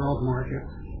country in the world market.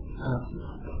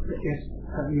 If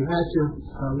you had to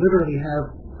literally have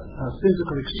a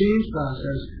physical exchange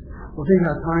process, well, think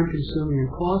how time-consuming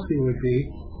and costly it would be.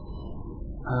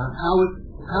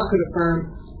 How could a firm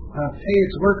pay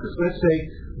its workers? Let's say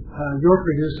you're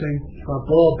producing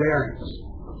ball bearings.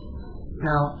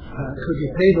 Now, could you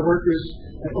pay the workers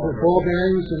with ball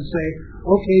bearings and say,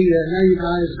 okay, now you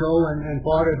guys go and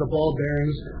barter the ball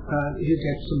bearings, you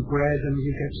get some bread and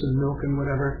you get some milk and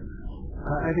whatever?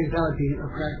 I think that would be a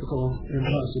practical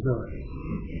impossibility.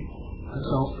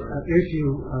 So if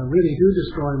you really do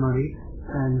destroy money,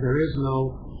 and there is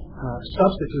no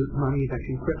substitute money that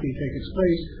can quickly take its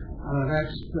place,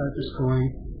 that's destroying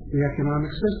the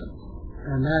economic system.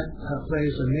 And that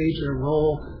plays a major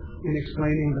role in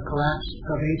explaining the collapse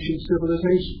of ancient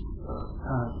civilization.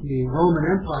 The Roman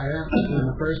Empire in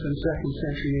the 1st and 2nd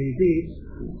century AD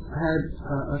had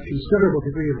a considerable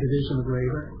degree of division of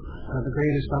labor, the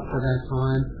greatest up to that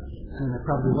time, and it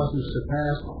probably wasn't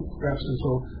surpassed perhaps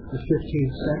until the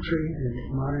 15th century in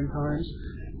modern times.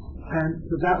 And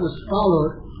that was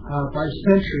followed by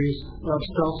centuries of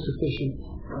self-sufficient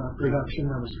production,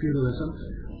 that was feudalism.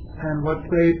 And what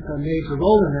played a major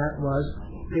role in that was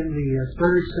in the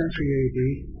 3rd century AD,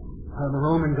 the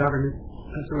Roman government,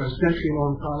 through a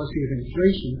century-long policy of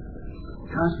inflation,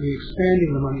 constantly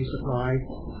expanding the money supply.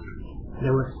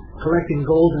 They were collecting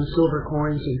gold and silver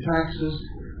coins and taxes,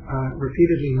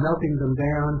 repeatedly melting them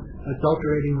down,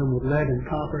 adulterating them with lead and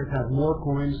copper to have more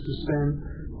coins to spend.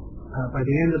 By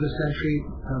the end of the century,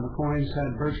 the coins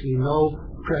had virtually no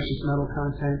precious metal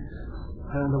content.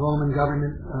 The Roman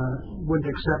government wouldn't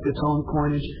accept its own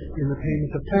coinage in the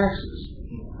payment of taxes.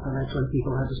 That's when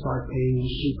people had to start paying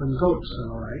sheep and goats and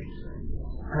all right.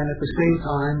 And at the same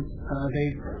time, they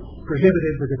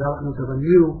prohibited the development of a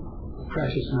new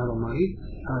precious metal money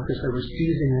because they were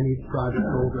seizing any private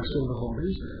gold or silver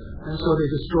holdings. And so they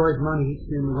destroyed money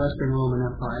in the Western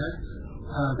Roman Empire.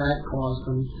 That caused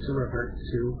them to revert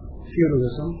to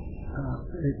feudalism.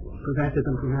 It prevented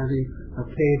them from having a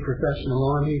paid professional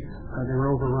army. They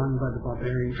were overrun by the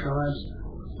barbarian tribes.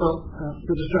 So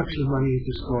the destruction of money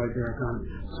destroyed their economy.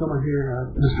 Someone here,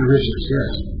 Mr. Richards,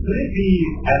 yes. Would it be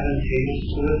advantageous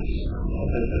to us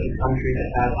as a country that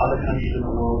has other countries in the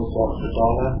world adopt the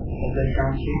dollar as their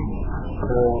currency,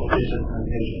 or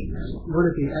disadvantageous? Would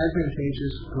it be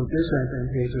advantageous or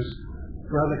disadvantageous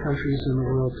for other countries in the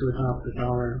world to adopt the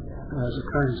dollar as a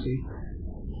currency?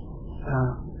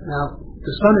 Now,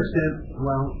 to some extent,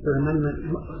 well,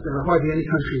 there are hardly any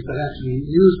countries that actually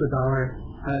use the dollar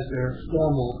as their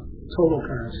formal total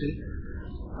currency.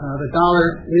 The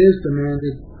dollar is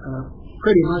demanded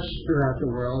pretty much throughout the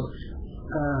world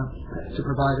to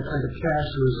provide a kind of cash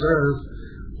reserve.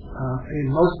 In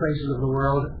most places of the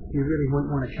world, you really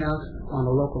wouldn't want to count on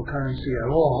the local currency at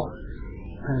all.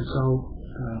 And so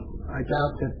I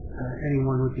doubt that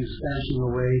anyone would be stashing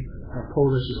away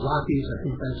Polish zlotys. I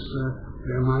think that's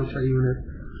their monetary unit,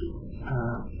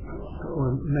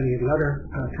 or many of the other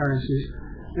currencies.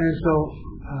 And so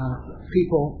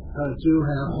people do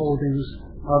have holdings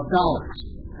of dollars.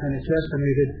 And it's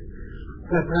estimated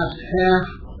that perhaps half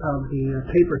of the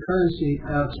paper currency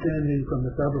outstanding from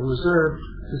the Federal Reserve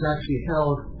is actually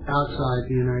held outside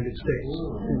the United States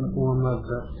in the form of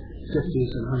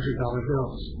 50s and $100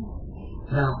 bills.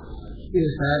 Now,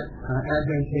 is that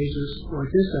advantageous or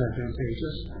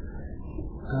disadvantageous?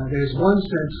 There's one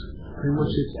sense in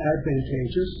which it's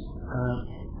advantageous.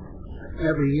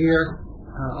 Every year,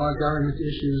 our government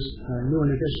issues new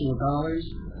and additional dollars.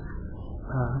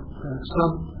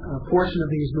 Some portion of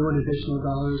these new and additional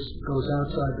dollars goes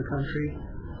outside the country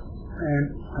and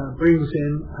brings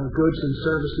in goods and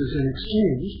services in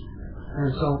exchange. And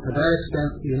so to that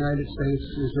extent, the United States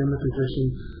is in the position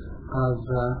of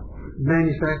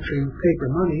manufacturing paper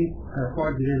money at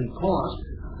hardly any cost.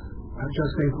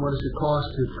 Just think, what does it cost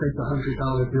to print a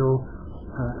 $100 bill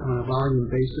on a volume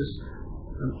basis?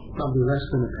 Probably less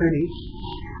than a penny.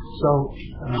 So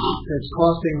it's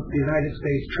costing the United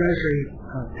States Treasury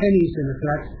pennies in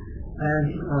effect, and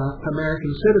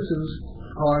American citizens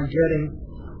are getting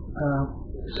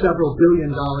several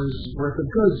 $billion worth of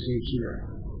goods each year.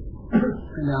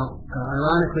 Now,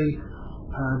 ironically,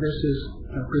 this is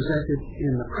presented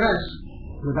in the press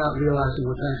without realizing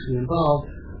what's actually involved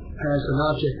as an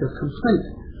object of complaint.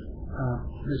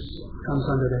 This comes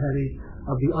under the heading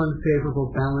of the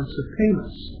unfavorable balance of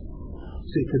payments.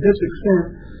 See, to this extent,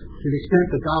 to the extent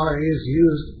the dollar is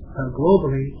used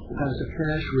globally as a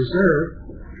cash reserve,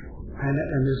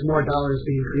 and there's more dollars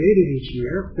being created each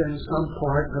year, then some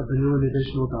part of the new and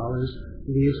additional dollars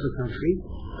leaves the country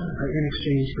in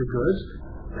exchange for goods,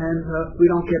 and we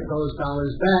don't get those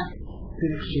dollars back in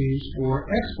exchange for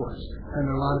exports. And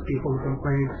there are a lot of people who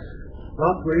complain,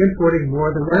 well, we're importing more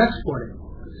than we're exporting.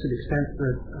 To the extent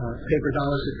that paper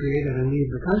dollars are created and leave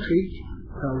the country,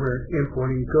 we're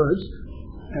importing goods,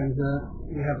 and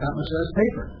we have that much less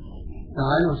paper. Now,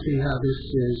 I don't see how this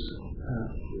is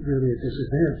really a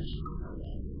disadvantage.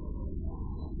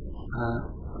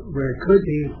 Where it could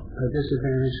be a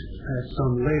disadvantage at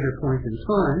some later point in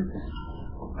time,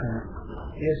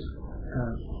 if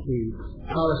the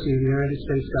policy of the United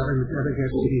States government ever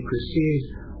gets to be perceived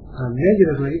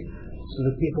negatively, so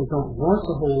that people don't want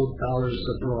to hold dollars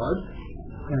abroad,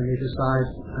 and they decide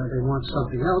they want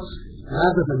something else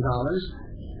rather than dollars,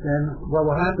 then what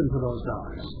will happen to those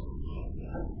dollars?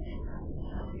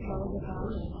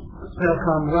 They'll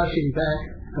come rushing back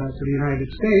to the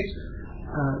United States.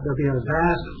 There'll be a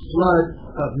vast flood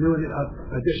of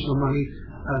additional money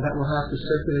that will have to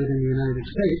circulate in the United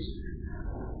States.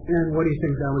 And what do you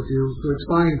think that would do to its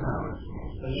buying power?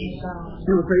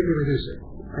 It would greatly reduce it.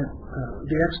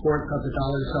 the export of the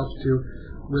dollars helps to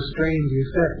restrain the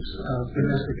effects of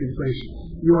domestic inflation.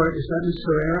 Is that Ms.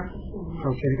 Herrera?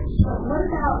 Okay. What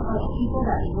about people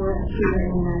that work here in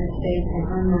the United States and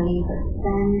earn money but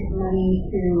send money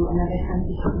to another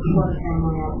country to support a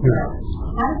family out there?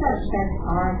 How does that affect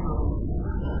our economy?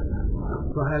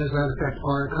 Well, how does that affect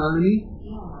our economy?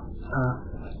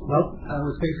 Well, I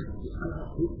would think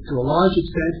to a large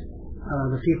extent,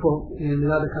 the people in the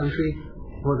other country,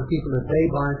 or the people that they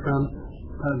buy from,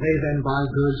 they then buy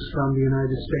goods from the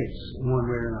United States in one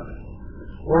way or another.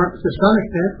 Or to some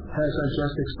extent, as I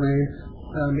just explained,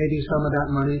 maybe some of that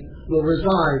money will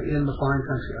reside in the foreign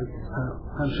country.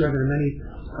 I'm sure there are many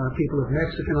people of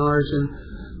Mexican origin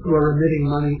who are remitting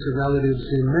money to relatives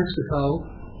in Mexico,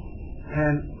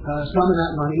 and some of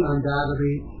that money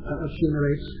undoubtedly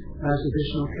accumulates as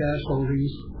additional cash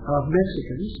holdings of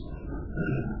Mexicans.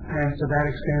 And to that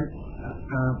extent,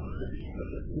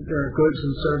 there are goods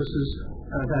and services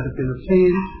that have been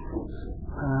obtained,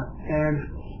 and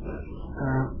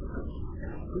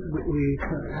we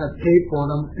have paid for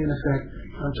them, in effect,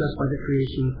 just by the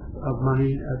creation of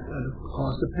money at the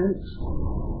cost of pennies.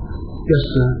 Yes,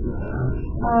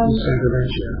 Senator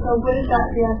Rancher. So what is that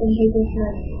the advantageous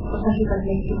for countries like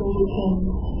Mexico who can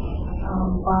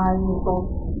buy with both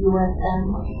U.S. and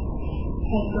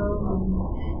pesos and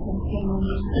Mexican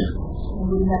money? And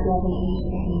wouldn't that be advantageous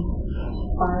to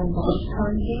buy in both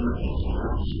currencies?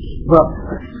 Well,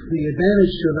 the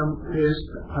advantage to them is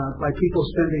by people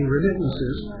sending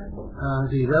remittances,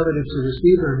 the relatives who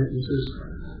receive the remittances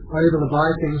are able to buy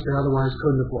things they otherwise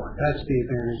couldn't afford. That's the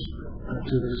advantage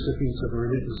to the recipients of the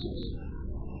remittances.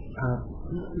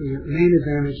 The main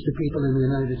advantage to people in the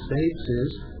United States is,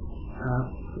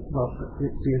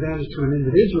 the advantage to an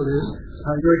individual is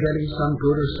you're getting some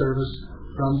good or service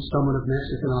from someone of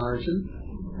Mexican origin,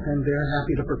 and they're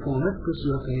happy to perform it because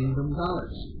you're paying them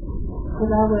dollars.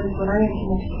 When I went to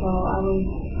Mexico,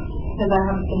 because I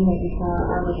haven't been there before,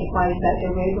 I was surprised that they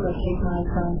were able to take my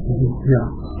currency. Yeah.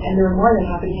 And they were more than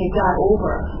happy to take that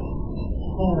over,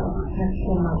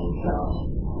 Mexican money. So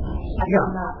I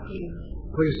found that pretty.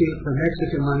 Well, you see, the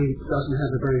Mexican money doesn't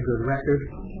have a very good record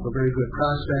or very good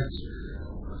prospects.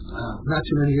 Not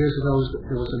too many years ago,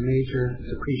 there was a major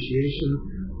depreciation.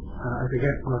 I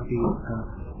forget what the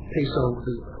peso,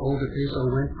 the older peso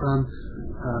went from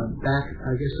back,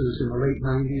 I guess it was in the late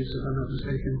 90s, if I'm not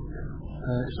mistaken.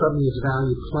 Suddenly its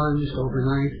value plunged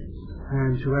overnight,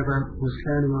 and whoever was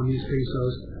counting on these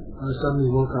pesos suddenly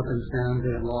woke up and found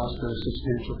they had lost a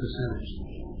substantial percentage.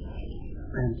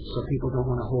 And so people don't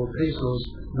want to hold pesos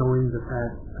knowing that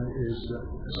that is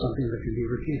something that can be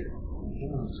repeated.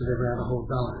 So they'd rather hold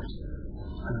dollars.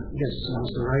 Yes,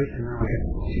 Mr. Wright, and now with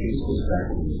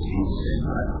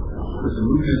the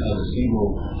movement of a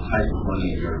single type of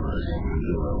money in your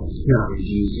euro, do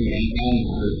you see any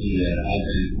with the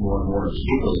advent more and more of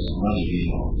paperless money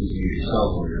being using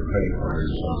yourself or your credit card as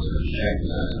well as a check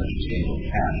as such a change of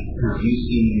cash? Do you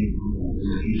see in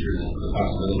the future the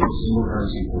possibility of a single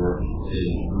currency for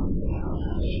the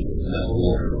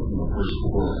first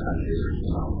world countries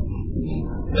or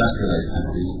industrialized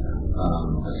countries?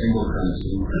 A single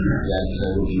currency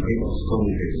that would be paperless,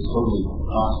 totally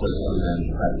costless other than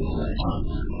practice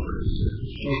electronics.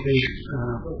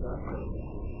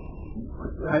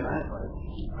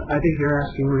 I think you're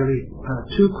asking really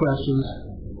two questions.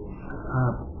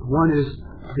 One is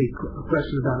the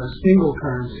question about a single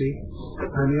currency,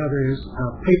 and the other is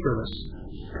paperless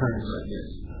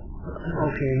currency.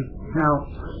 Okay, now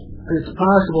it's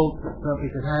possible that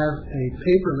we could have a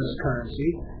paperless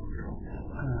currency.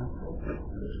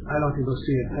 I don't think we'll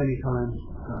see it anytime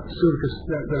soon because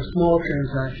they're small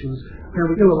transactions. And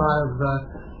we do a lot of,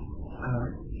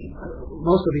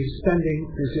 most of the spending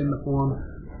is in the form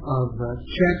of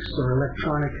checks or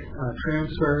electronic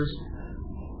transfers.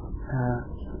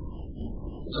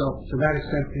 So to that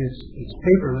extent, it's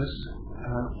paperless.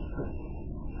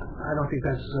 I don't think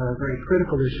that's a very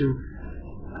critical issue.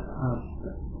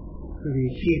 The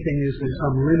key thing is there's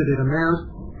some limited amount.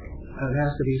 There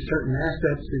has to be certain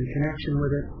assets in connection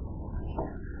with it.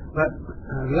 But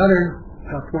the other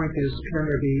point is, can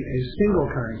there be a single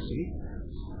currency?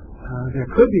 There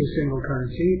could be a single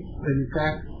currency, but in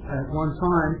fact, at one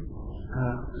time,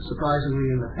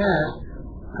 surprisingly in the past,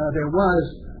 there was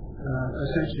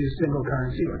essentially a single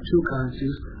currency, or two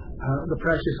currencies, the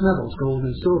precious metals, gold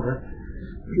and silver.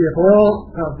 If all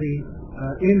of the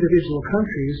individual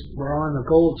countries were on the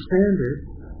gold standard,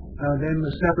 then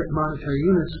the separate monetary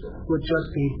units would just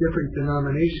be different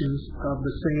denominations of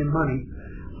the same money.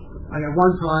 And at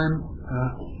one time,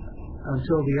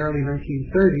 until the early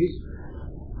 1930s,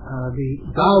 the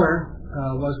dollar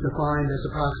was defined as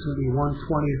approximately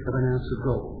 1/20th of an ounce of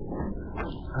gold.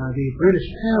 The British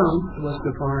pound was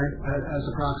defined as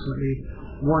approximately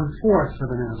 1/4 of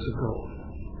an ounce of gold,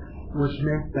 which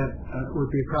meant that it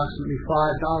would be approximately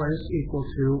 $5 equal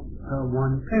to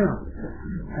 1 pound.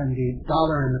 And the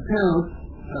dollar and the pound,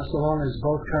 so long as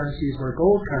both currencies were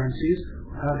gold currencies,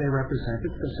 they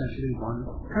represented essentially one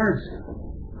currency.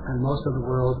 And most of the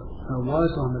world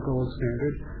was on the gold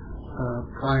standard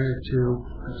prior to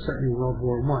certainly World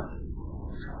War I.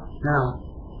 Now,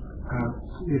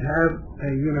 you'd have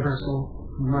a universal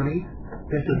money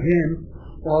if again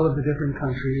all of the different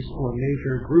countries or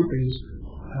major groupings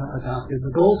adopted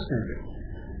the gold standard.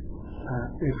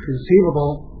 It's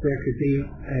conceivable there could be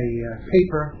a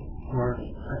paper or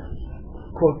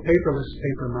quote paperless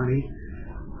paper money,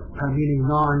 meaning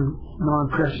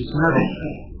non-precious metal,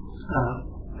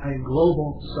 a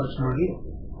global such money.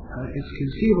 It's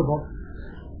conceivable,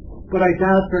 but I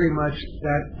doubt very much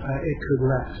that it could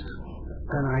last.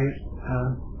 And I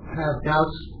have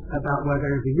doubts about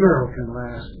whether the euro can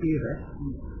last either,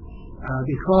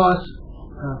 because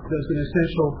there's an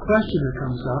essential question that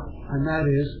comes up, and that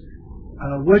is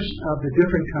which of the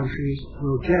different countries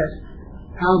will get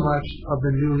how much of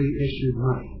the newly issued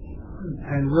money,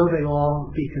 and will they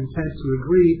all be content to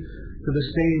agree to the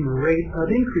same rate of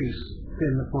increase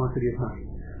in the quantity of money?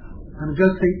 And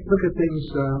just look at things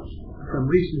from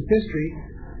recent history.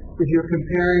 If you're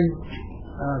comparing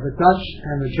the Dutch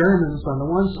and the Germans on the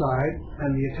one side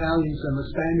and the Italians and the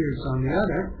Spaniards on the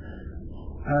other,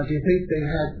 do you think they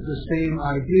had the same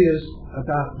ideas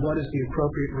about what is the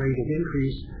appropriate rate of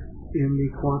increase in the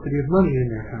quantity of money in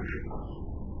their country?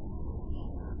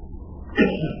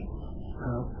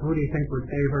 Who do you think would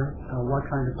favor what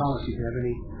kind of policy? Do you have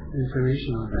any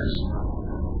information on this?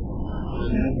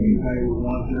 I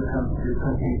want your country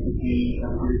to be a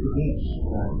great advantage.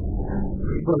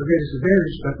 Well, the greatest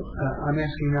advantage, but I'm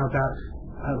asking now about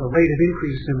the rate of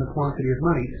increase in the quantity of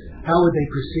money. How would they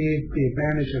perceive the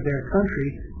advantage of their country?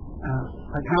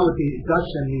 Like how would the Dutch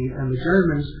and the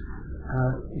Germans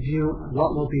view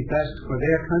what will be best for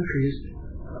their countries?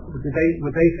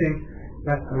 Would they think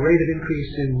that a rate of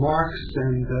increase in marks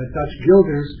and Dutch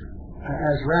guilders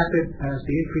as rapid as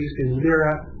the increase in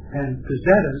lira and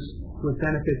pesetas would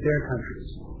benefit their countries?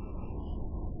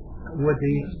 Would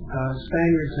the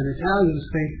Spaniards and Italians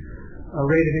think a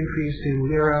rate of increase in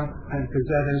lira and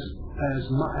pesetas as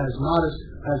modest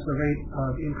as the rate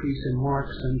of increase in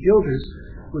marks and guilders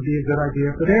would be a good idea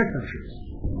for their countries?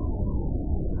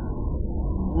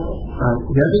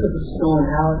 Yes. If it's going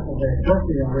out of their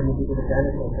country, then wouldn't be to the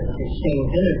benefit, but if they stay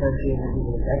within their country, then it would be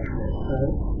to the detriment,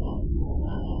 right?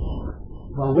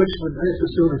 Well, let's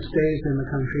assume it stays in the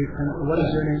country. And what is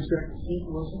your name, sir? Keith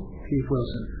Wilson. Keith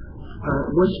Wilson.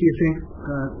 Which do you think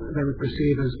they would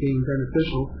perceive as being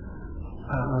beneficial?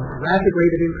 A rapid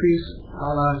rate of increase, a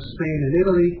la Spain and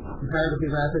Italy,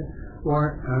 comparatively rapid,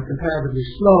 or comparatively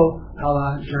slow, a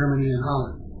la Germany and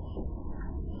Holland?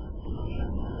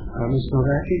 Ms.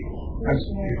 Novacki?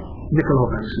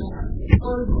 Nikolova.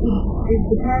 Well, it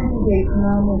depends on the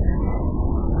economic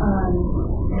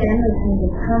standards in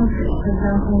the country. For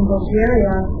example, in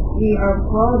Bulgaria, we are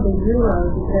part of the euro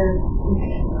because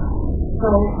it's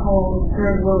so-called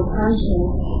third world country.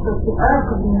 So to us,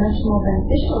 it would be much more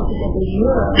beneficial to get the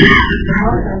euro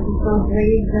because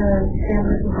raise the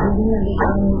standards of living and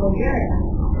economy in Bulgaria.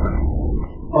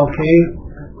 Okay.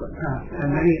 And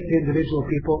many individual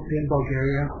people in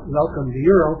Bulgaria welcome the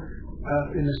euro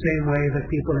in the same way that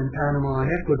people in Panama and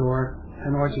Ecuador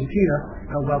and Argentina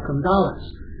welcome dollars.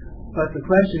 But the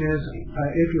question is,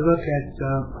 if you look at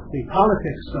the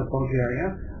politics of Bulgaria,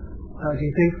 do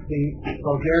you think the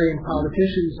Bulgarian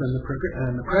politicians and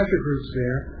the pressure groups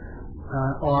there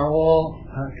are all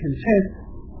content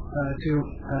to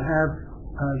have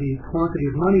the quantity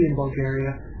of money in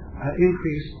Bulgaria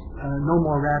increase no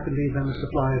more rapidly than the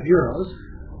supply of euros,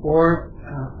 or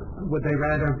would they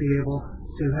rather be able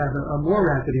to have a more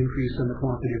rapid increase in the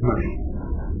quantity of money?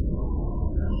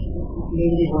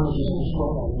 Maybe they want to just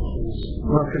control that.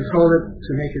 Well, control it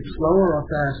to make it slower or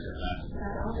faster?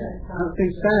 I think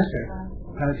faster.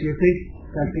 Do you think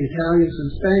that the Italians and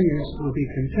Spaniards will be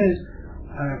content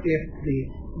if the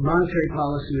monetary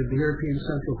policy of the European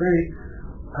Central Bank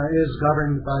is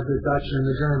governed by the Dutch and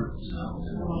the Germans?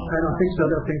 I don't think so.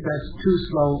 They'll think that's too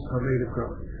slow a rate of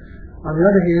growth. On the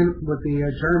other hand, would the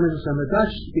Germans and the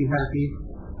Dutch be happy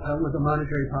with a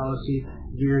monetary policy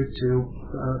geared to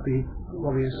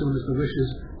what we assume is the wishes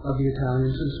of the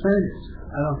Italians and Spaniards?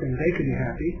 I don't think they could be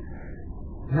happy.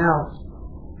 Now,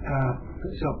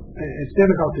 so it's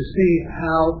difficult to see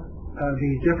how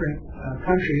the different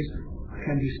countries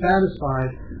can be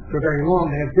satisfied for very long.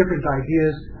 They have different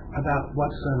ideas about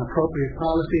what's an appropriate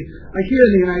policy. Like here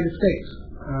in the United States,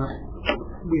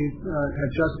 we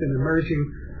have just been emerging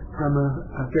from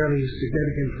a fairly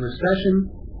significant recession,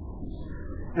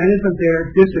 and isn't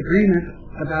there disagreement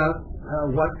about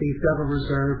what the Federal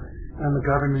Reserve and the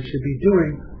government should be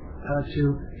doing to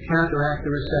counteract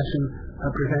the recession,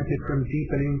 prevent it from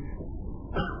deepening?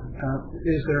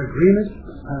 Is there agreement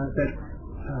that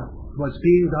what's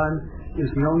being done is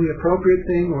the only appropriate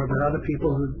thing, or there are other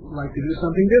people who'd like to do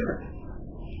something different?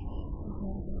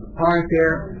 Aren't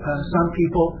there some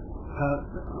people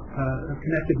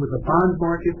connected with the bond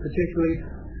market particularly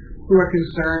who are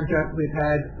concerned that we've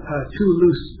had too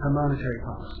loose a monetary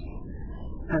policy?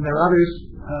 And there are others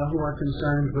who are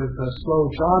concerned with slow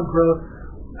job growth,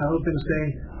 who've been saying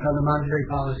the monetary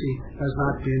policy has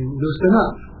not been loose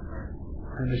enough,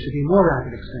 and there should be more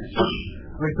rapid expansion.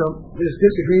 So there's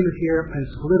disagreement here, and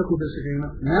it's political disagreement.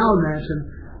 Now imagine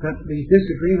that the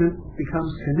disagreement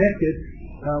becomes connected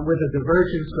with a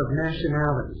divergence of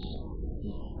nationalities.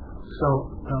 So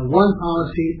one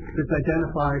policy is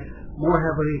identified more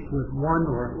heavily with one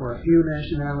or a few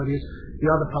nationalities, the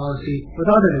other policy with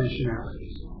other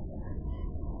nationalities.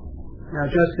 Now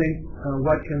just think,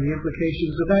 what can the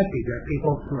implications of that be? There are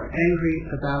people who are angry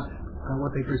about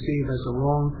what they perceive as a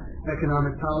wrong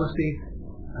economic policy.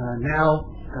 Now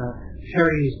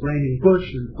Kerry is blaming Bush,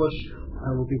 and Bush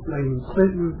will be blaming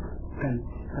Clinton,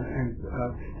 and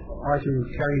arguing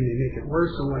Kerry may make it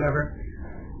worse or whatever.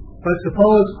 But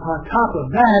suppose on top of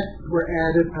that we're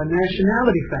added a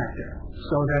nationality factor,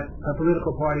 so that a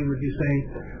political party would be saying,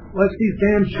 well, it's these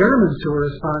damn Germans who are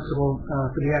responsible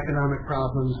for the economic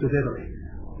problems of Italy.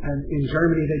 And in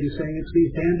Germany they'd be saying it's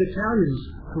these damned Italians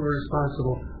who are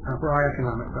responsible for our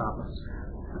economic problems.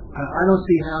 I don't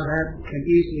see how that can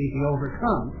easily be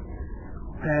overcome.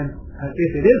 And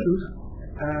if it isn't,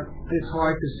 it's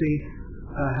hard to see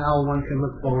how one can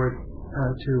look forward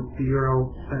to the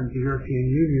Euro and the European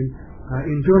Union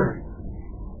enduring.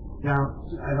 Now,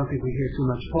 I don't think we hear too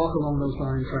much talk along those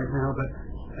lines right now, but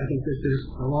I think this is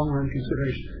a long-run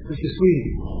consideration. Mr.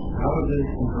 Sweeney. How would they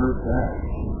convert that?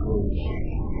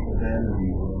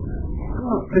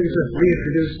 They just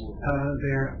reintroduced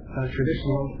their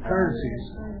traditional currencies.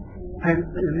 And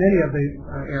in many of the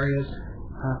areas,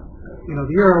 the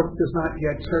euro does not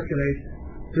yet circulate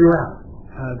throughout.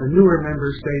 The newer member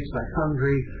states like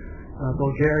Hungary,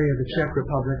 Bulgaria, the Czech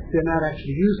Republic, they're not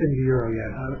actually using the euro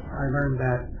yet. I learned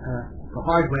that the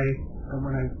hard way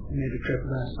when I made a trip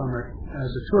last summer as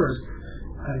a tourist.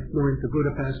 I flew into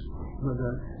Budapest with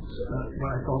what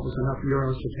I thought was enough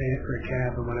euros to pay for a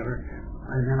cab or whatever.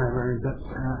 And then I learned that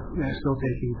they're still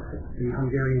taking the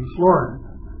Hungarian florin.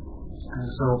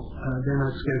 So they're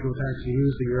not scheduled to actually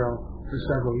use the euro for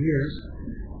several years.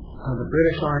 The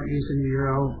British aren't using the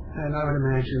euro, and I would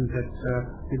imagine that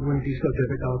it wouldn't be so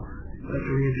difficult to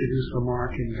reintroduce the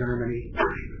mark in Germany.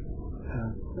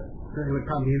 They would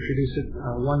probably introduce it,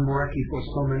 one mark equals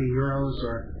so many euros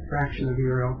or a fraction of a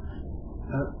euro.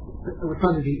 It would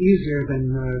probably be easier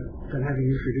than having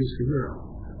introduced the euro.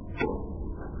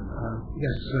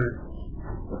 Yes,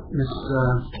 Ms.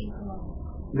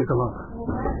 Nicola.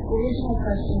 The original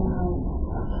question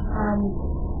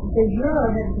the euro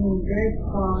has been very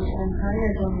strong and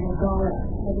higher than the dollar,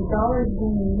 but the dollar is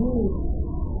being used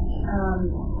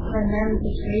primarily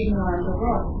for trading around the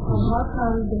world. So how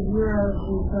come the euro is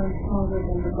so stronger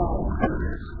than the dollar?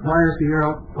 Why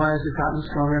has it gotten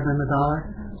stronger than the dollar?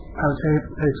 I would say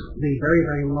it's the very,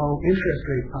 very low interest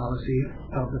rate policy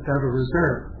of the Federal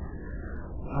Reserve.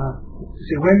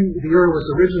 See, when the euro was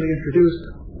originally introduced,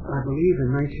 I believe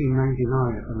in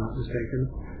 1999, if I'm not mistaken,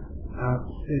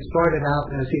 it started out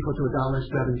as equal to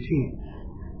 $1.17.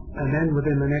 And then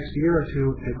within the next year or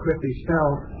two, it quickly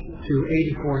fell to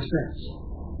 84 cents.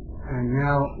 And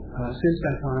now, since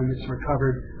that time, it's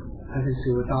recovered, I think,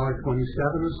 to $1.27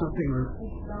 or something, or...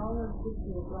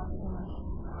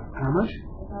 How much?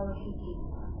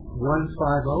 $1.50. 150?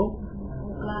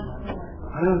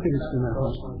 I don't think it's been that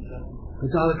much. $1.27,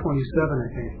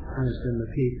 I think, has been the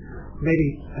peak.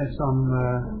 Maybe at some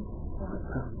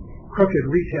crooked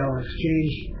retail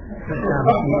exchange,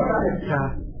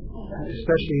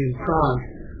 especially in Prague,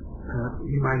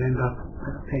 you might end up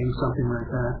paying something like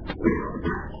that.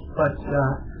 But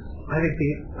I think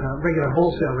the regular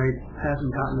wholesale rate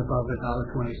hasn't gotten above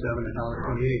 $1.27,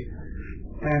 $1.28.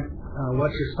 And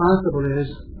what's responsible is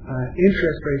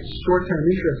interest rates, short-term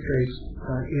interest rates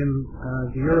in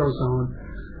the Eurozone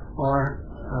are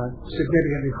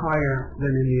significantly higher than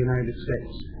in the United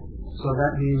States. So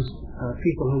that means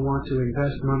people who want to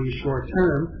invest money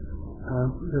short-term,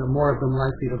 there are more of them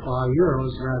likely to buy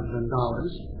euros rather than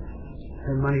dollars.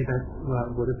 and money that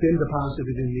would have been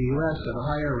deposited in the U.S. at a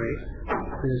higher rate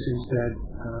is instead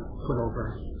put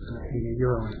over in a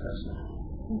euro investment.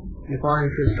 If our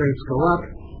interest rates go up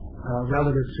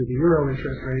relative to the euro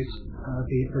interest rates,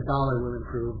 the dollar will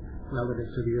improve relative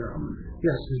to the euro.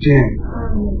 Yes, Jane.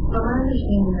 From my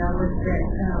understanding, that was that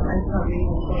I saw the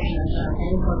portion of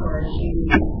any corporation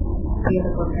be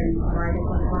able to provide a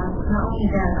contract. Not only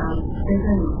that,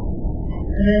 doesn't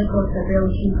political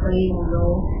stability play a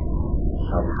role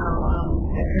of how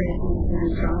the currency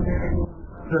is stronger?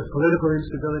 Does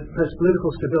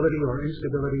political stability or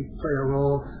instability play a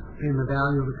role in the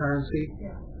value of the currency?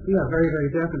 Yeah, very, very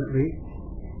definitely.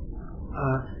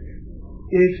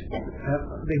 If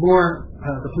the more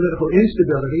the political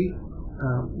instability,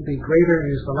 the greater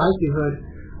is the likelihood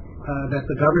that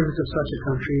the government of such a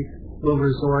country will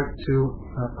resort to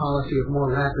a policy of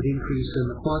more rapid increase in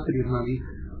the quantity of money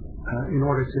in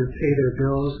order to pay their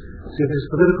bills. So if there's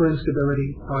political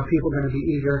instability, are people going to be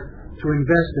eager to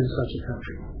invest in such a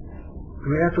country? I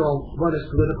mean, after all, what does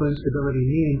political instability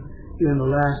mean in the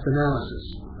last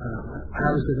analysis? How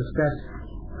does it affect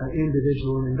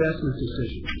individual investment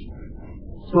decisions?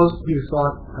 Suppose you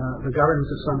thought the government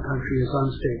of some country is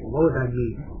unstable. What would that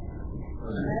mean?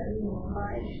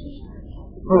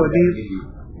 What would it mean?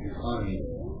 What do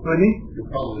you mean?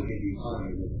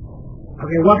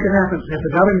 Okay, what could happen if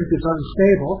the government is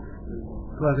unstable?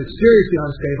 Well, if it's seriously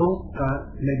unstable,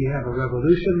 maybe you have a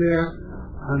revolution there,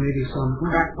 maybe some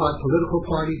crackpot political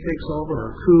party takes over, or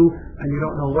a coup, and you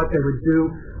don't know what they would do.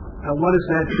 What does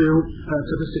that do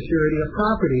to the security of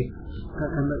property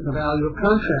and the value of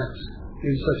contracts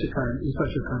in such a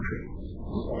country?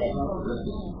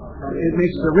 It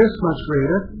makes the risk much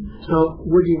greater. So,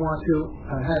 would you want to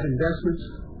have investments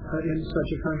in such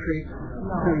a country?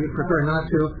 No. You prefer not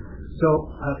to. So,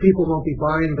 people won't be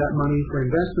buying that money for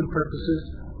investment purposes.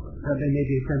 They may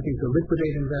be attempting to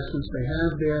liquidate investments they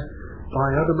have there, buy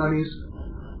other monies.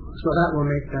 So that will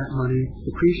make that money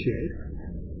depreciate.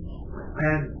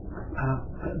 And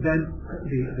then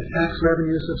the tax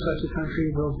revenues of such a country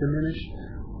will diminish.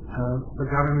 The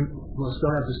government will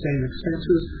still have the same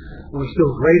expenses, or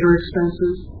still greater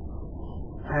expenses,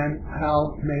 and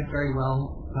how may very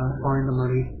well find the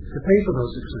money to pay for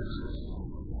those expenses.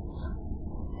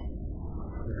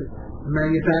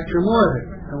 Manufacture more of it,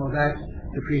 and well, that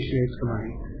depreciates the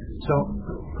money. So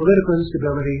political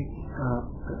instability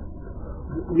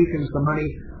weakens the money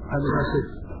unless it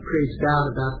creates doubt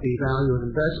about the value of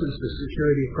investments, the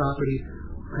security of property,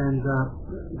 and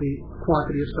the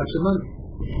quantity of such a money.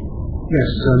 Yes,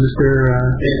 Mr.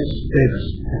 Davis.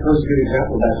 That was a good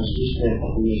example that was just a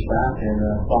couple years back in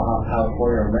Baja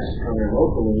California or Mexico or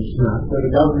locally, where the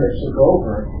government took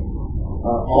over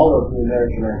all of the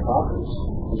American land properties.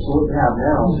 And so what we have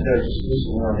now is they're just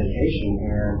recently on vacation,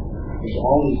 and there's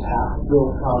all these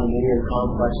half-built condominium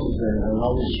complexes and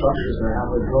all these structures that are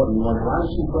halfway built, and you wonder, why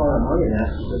does he put all that money in that?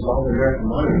 Because it's all American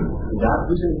money.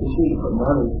 Who's going to continue to put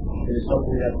money into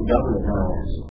something that the government now owns?